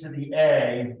C to the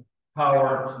A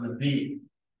power to the B.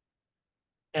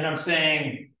 And I'm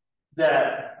saying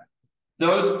that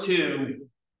those two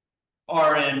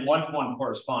are in one-to-one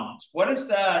correspondence. What is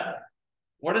that?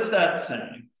 What is that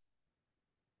saying?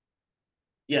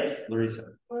 Yes,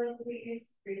 Larissa. Or if we use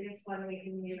the previous one, we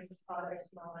can use the product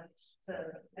knowledge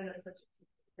to, and a such,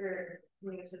 or to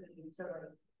like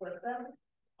flip them.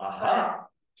 Aha.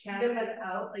 Can it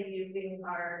without like using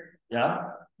our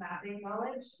mapping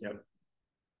knowledge? Yep.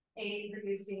 A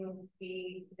producing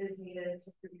B is needed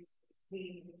to produce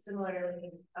C.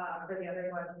 Similarly, for the other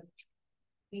one,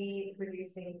 B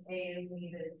producing A is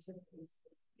needed to produce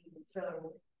C.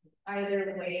 So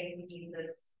either way, we need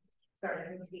this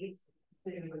starting piece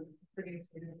to produce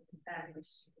and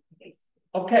case.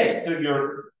 Okay, so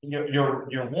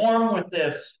you're warm with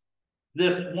this.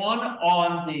 This one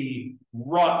on the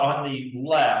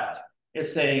left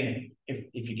is saying if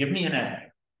you give me an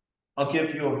A, I'll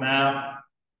give you a map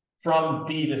from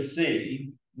B to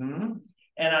C. And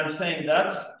I'm saying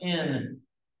that's in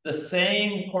the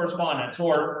same correspondence,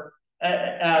 or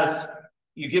as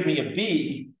you give me a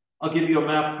B, I'll give you a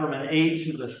map from an A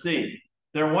to the C.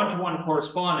 They're one-to-one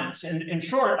correspondence. And in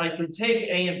short, I can take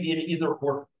A and B in either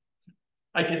order.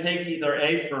 I can take either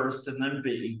A first and then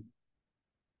B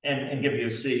and give you a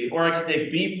C, or I can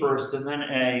take B first and then A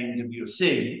and give you a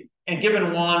C. And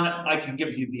given one, I can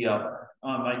give you the other.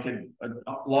 I can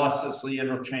losslessly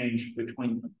interchange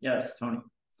between them. Yes, Tony.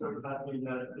 So does that mean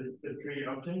that the tree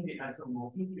obtain the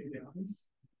isomorphic in the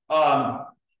others?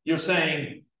 You're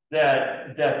saying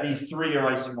that these three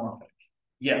are isomorphic.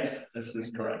 Yes, this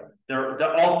is correct.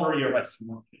 They're all three are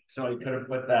isomorphic. So I could have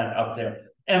put that up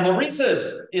there. And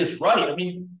Larissa is right. I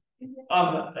mean,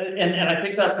 and I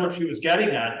think that's what she was getting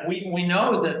at. We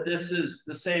know that this is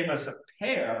the same as a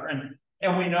pair,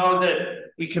 and we know that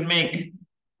we can make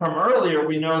from earlier,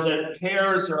 we know that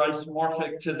pairs are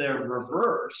isomorphic to their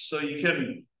reverse. So you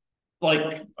can,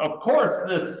 like, of course,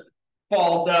 this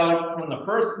falls out from the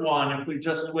first one. If we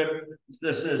just switch,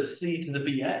 this is C to the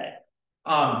BA.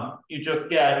 You just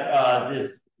get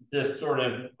this sort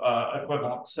of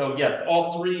equivalent. So yes,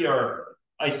 all three are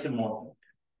isomorphic.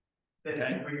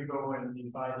 Then we go and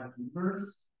divide the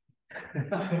inverse.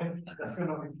 That's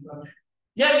gonna be fun.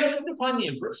 Yeah, you can define the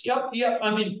inverse. Yep.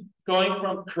 I mean, going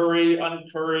from curry,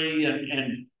 uncurry,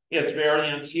 and its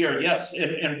variants here. Yes,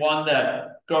 and one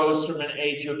that goes from an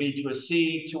A to a B to a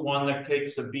C to one that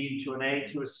takes a B to an A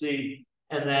to a C,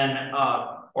 and then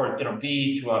or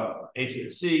B to a to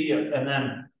a C, and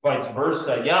then vice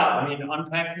versa. Yeah, I mean,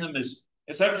 unpacking them is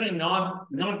it's actually not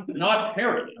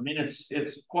hairy. I mean,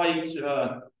 it's quite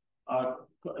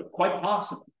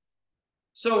possible.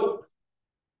 So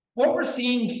what we're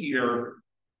seeing here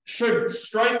should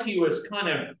strike you as kind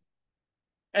of,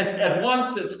 at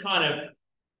once it's kind of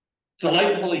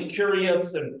delightfully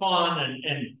curious and fun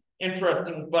and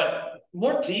interesting, but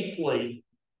more deeply,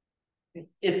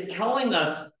 it's telling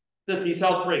us that these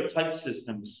algebraic type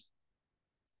systems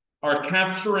are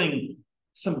capturing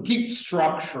some deep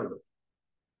structure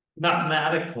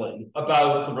mathematically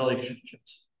about the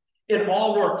relationships. It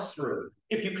all works through.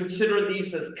 If you consider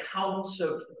these as counts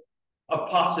of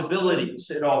possibilities,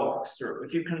 it all works through.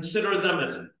 If you consider them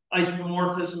as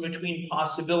isomorphism between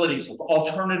possibilities of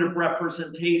alternative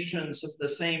representations of the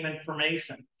same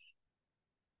information,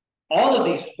 all of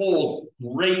these hold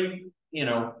great,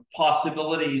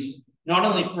 possibilities, not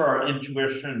only for our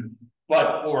intuition,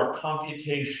 but for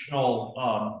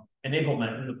computational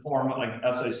enablement in the form of, like,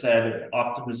 as I said,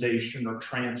 optimization or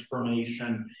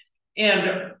transformation,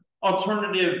 and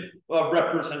alternative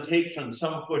representation,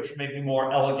 some of which may be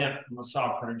more elegant from a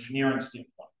software engineering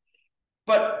standpoint.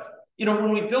 But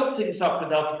when we build things up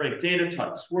with algebraic data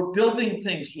types, we're building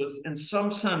things with, in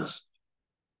some sense,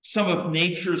 some of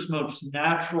nature's most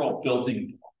natural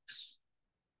building blocks.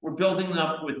 We're building them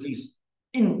up with these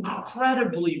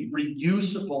incredibly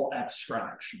reusable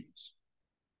abstractions,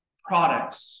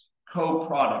 products,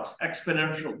 co-products,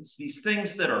 exponentials, these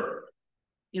things that are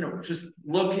just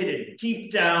located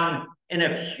deep down and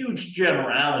have huge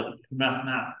generality in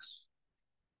mathematics.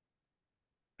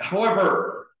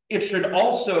 However, it should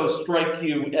also strike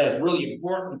you as really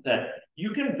important that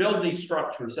you can build these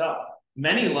structures up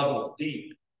many levels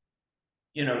deep.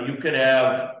 You could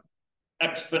have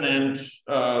exponents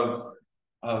of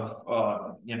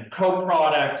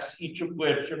co-products, each of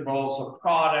which involves a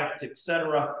product,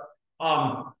 etc.,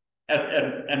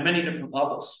 at many different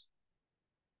levels.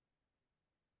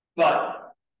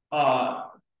 But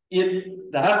the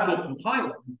Haskell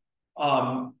compiler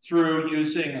through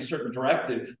using a certain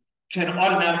directive, can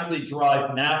automatically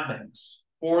derive mappings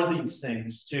for these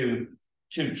things to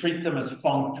treat them as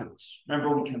functors.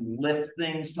 Remember, we can lift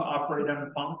things to operate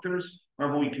on functors.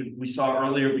 Remember, we saw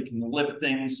earlier, we can lift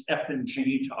things F and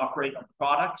G to operate on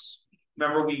products.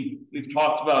 Remember, we've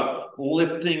talked about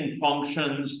lifting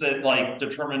functions that like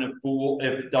determine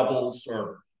if doubles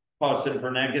or positive or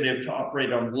negative to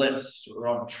operate on lists or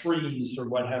on trees or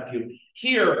what have you.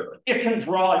 Here, it can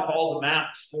drive all the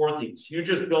maps for these. You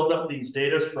just build up these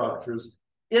data structures.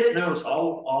 It knows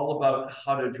all about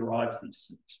how to derive these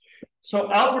things.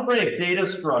 So algebraic data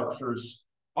structures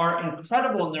are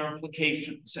incredible in their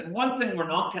implications. And one thing we're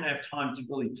not going to have time to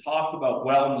really talk about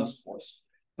well in this course,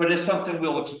 but it's something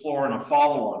we'll explore in a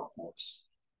follow-on course,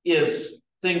 is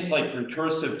things like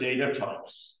recursive data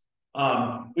types.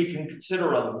 We can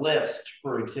consider a list,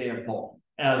 for example,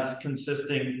 as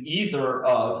consisting either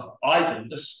of either,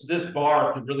 this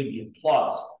bar could really be a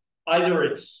plus, either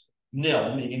it's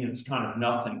nil, meaning it's kind of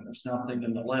nothing, there's nothing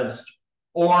in the list,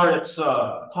 or it's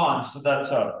a const, so that's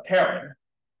a pairing.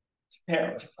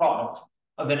 It's a product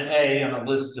of an A and a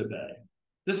list of A.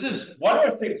 This is, why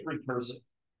do I think it's recursive?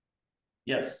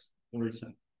 Yes, what are you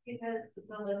saying? Because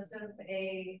the list of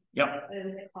A Yep.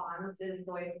 in the cons is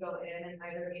going to go in and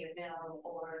either be a nil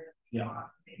or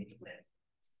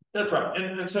That's right.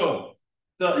 And so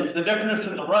the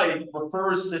definition on the right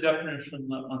refers to the definition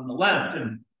on the left.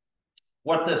 And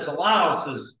what this allows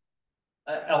is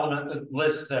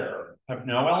lists that have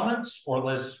no elements, or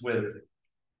lists with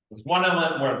one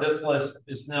element where this list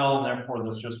is nil, and therefore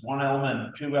there's just one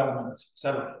element, two elements,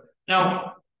 etc.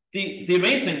 Now, the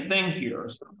amazing thing here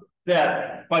is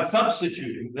that by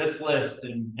substituting this list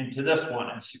into this one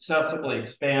and successively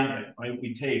expanding, right?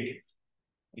 We take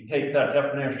that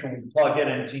definition, we plug it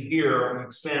into here, and we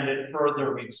expand it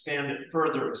further, we expand it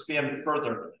further, expand it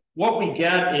further. What we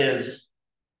get is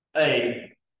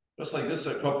just like this is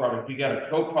a coproduct, you get a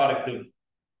coproduct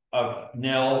of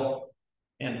nil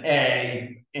and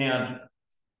A, and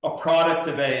a product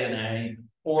of A and A,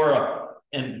 or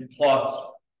plus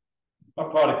a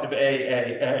product of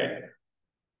A,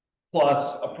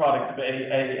 plus a product of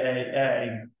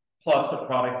A, plus a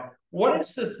product. What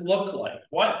does this look like?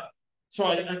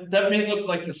 That may look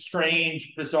like a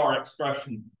strange, bizarre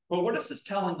expression, but what is this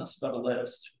telling us about a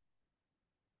list?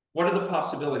 What are the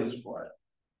possibilities for it?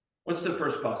 What's the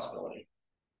first possibility?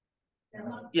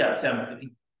 Yeah, it's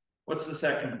empty. What's the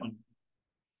second one?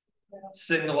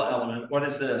 Single element. What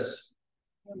is this?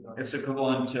 It's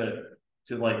equivalent to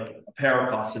like a pair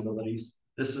of possibilities.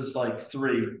 This is like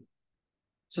 3.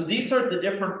 So these are the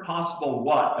different possible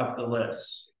what of the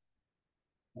list.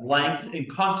 Length and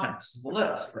contents of the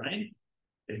list, right?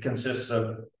 It consists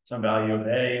of some value of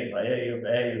A,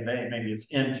 maybe it's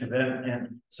int of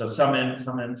n, so some int,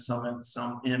 some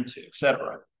int,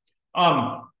 etc.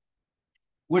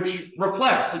 Which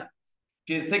reflects, if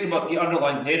you think about the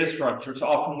underlying data structures,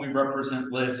 often we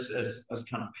represent lists as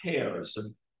kind of pairs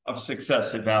of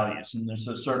successive values, and there's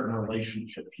a certain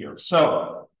relationship here.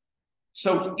 So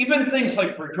even things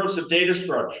like recursive data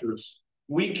structures,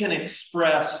 we can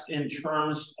express in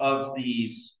terms of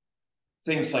these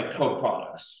things like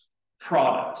coproducts,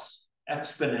 products,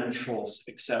 exponentials,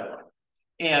 etc.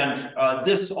 And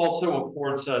this also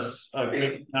affords us a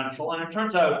good potential. And it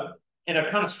turns out, in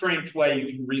a kind of strange way,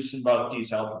 you can reason about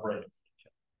these algebraically.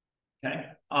 Okay.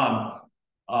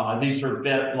 These are a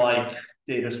bit like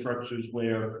data structures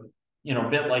where, a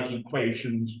bit like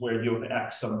equations where you have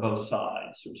X on both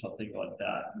sides or something like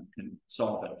that. You can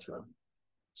solve it through.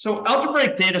 So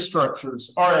algebraic data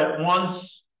structures are at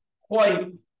once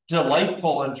quite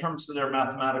delightful in terms of their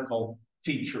mathematical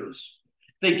features.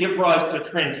 They give rise to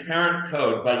transparent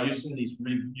code by using these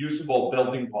reusable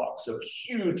building blocks of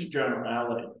huge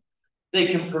generality. They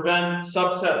can prevent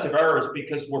subsets of errors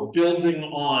because we're building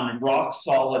on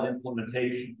rock-solid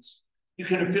implementations. You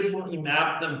can efficiently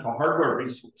map them to hardware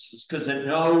resources because it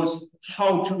knows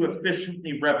how to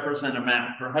efficiently represent a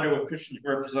map or how to efficiently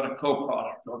represent a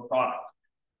coproduct or product.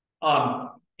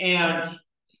 And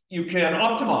you can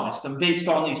optimize them based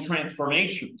on these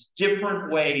transformations,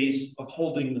 different ways of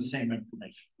holding the same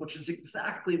information, which is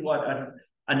exactly what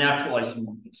a natural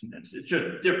isomorphism is. It's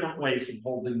just different ways of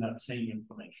holding that same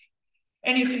information.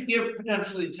 And you can give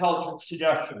potentially intelligent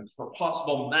suggestions for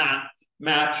possible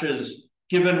matches,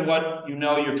 given what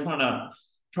you're trying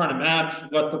to match,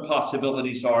 what the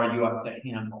possibilities are you have to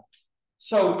handle.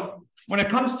 So when it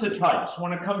comes to types,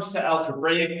 when it comes to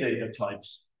algebraic data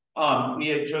types,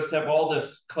 we just have all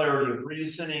this clarity of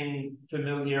reasoning,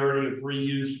 familiarity of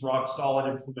reuse,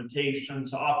 rock-solid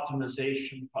implementations,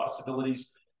 optimization possibilities.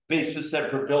 basis that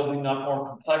for building up more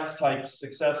complex types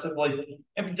successively,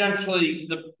 and potentially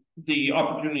the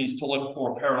opportunities to look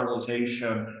for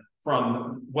parallelization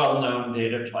from well-known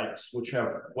data types, which have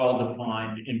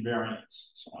well-defined invariants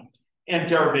and so on, and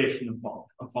derivation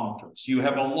of functors. You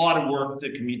have a lot of work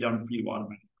that can be done for you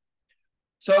automatically.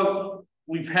 So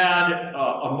we've had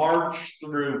a march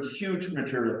through huge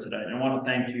material today, and I want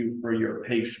to thank you for your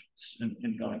patience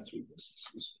in going through this. This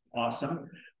was awesome.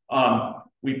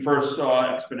 We first saw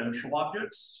exponential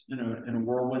objects in a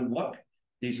whirlwind look.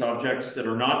 These objects that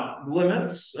are not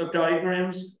limits of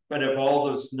diagrams, but have all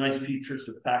those nice features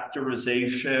of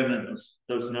factorization and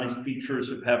those nice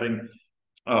features of having,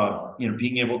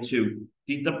 being able to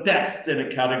be the best in a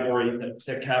category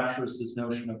that captures this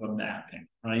notion of a mapping,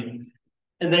 right?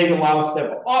 And they allow us to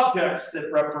have objects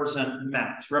that represent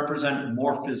maps, represent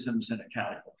morphisms in a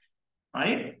category,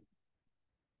 right?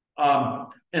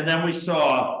 And then we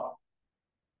saw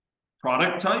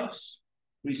product types.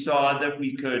 We saw that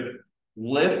we could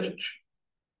lift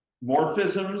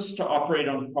morphisms to operate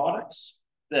on products,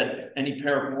 that any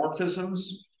pair of morphisms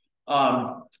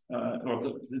or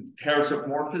the pairs of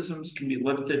morphisms can be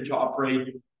lifted to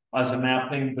operate as a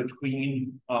mapping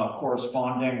between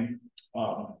corresponding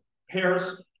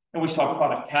pairs. And we saw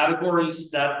product categories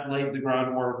that laid the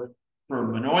groundwork for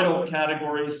monoidal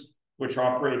categories, which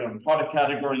operate on product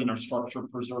category and are structure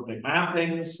preserving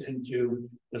mappings into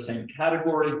the same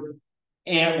category,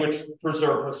 and which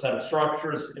preserve a set of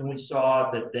structures. And we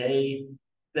saw that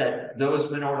those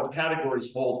monoidal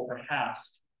categories hold for Hask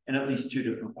in at least two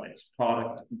different ways,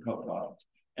 product and co-product.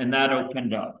 And that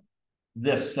opened up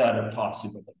this set of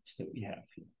possibilities that we have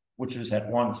here, which is at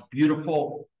once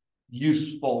beautiful,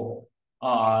 useful,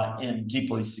 and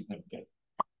deeply significant.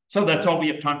 So that's all we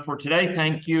have time for today.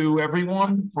 Thank you,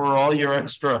 everyone, for all your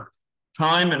extra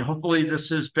time. And hopefully this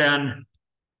has been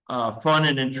fun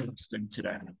and interesting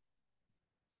today.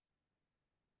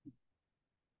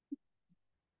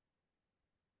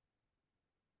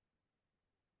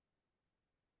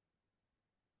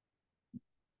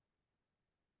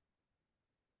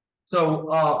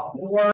 So,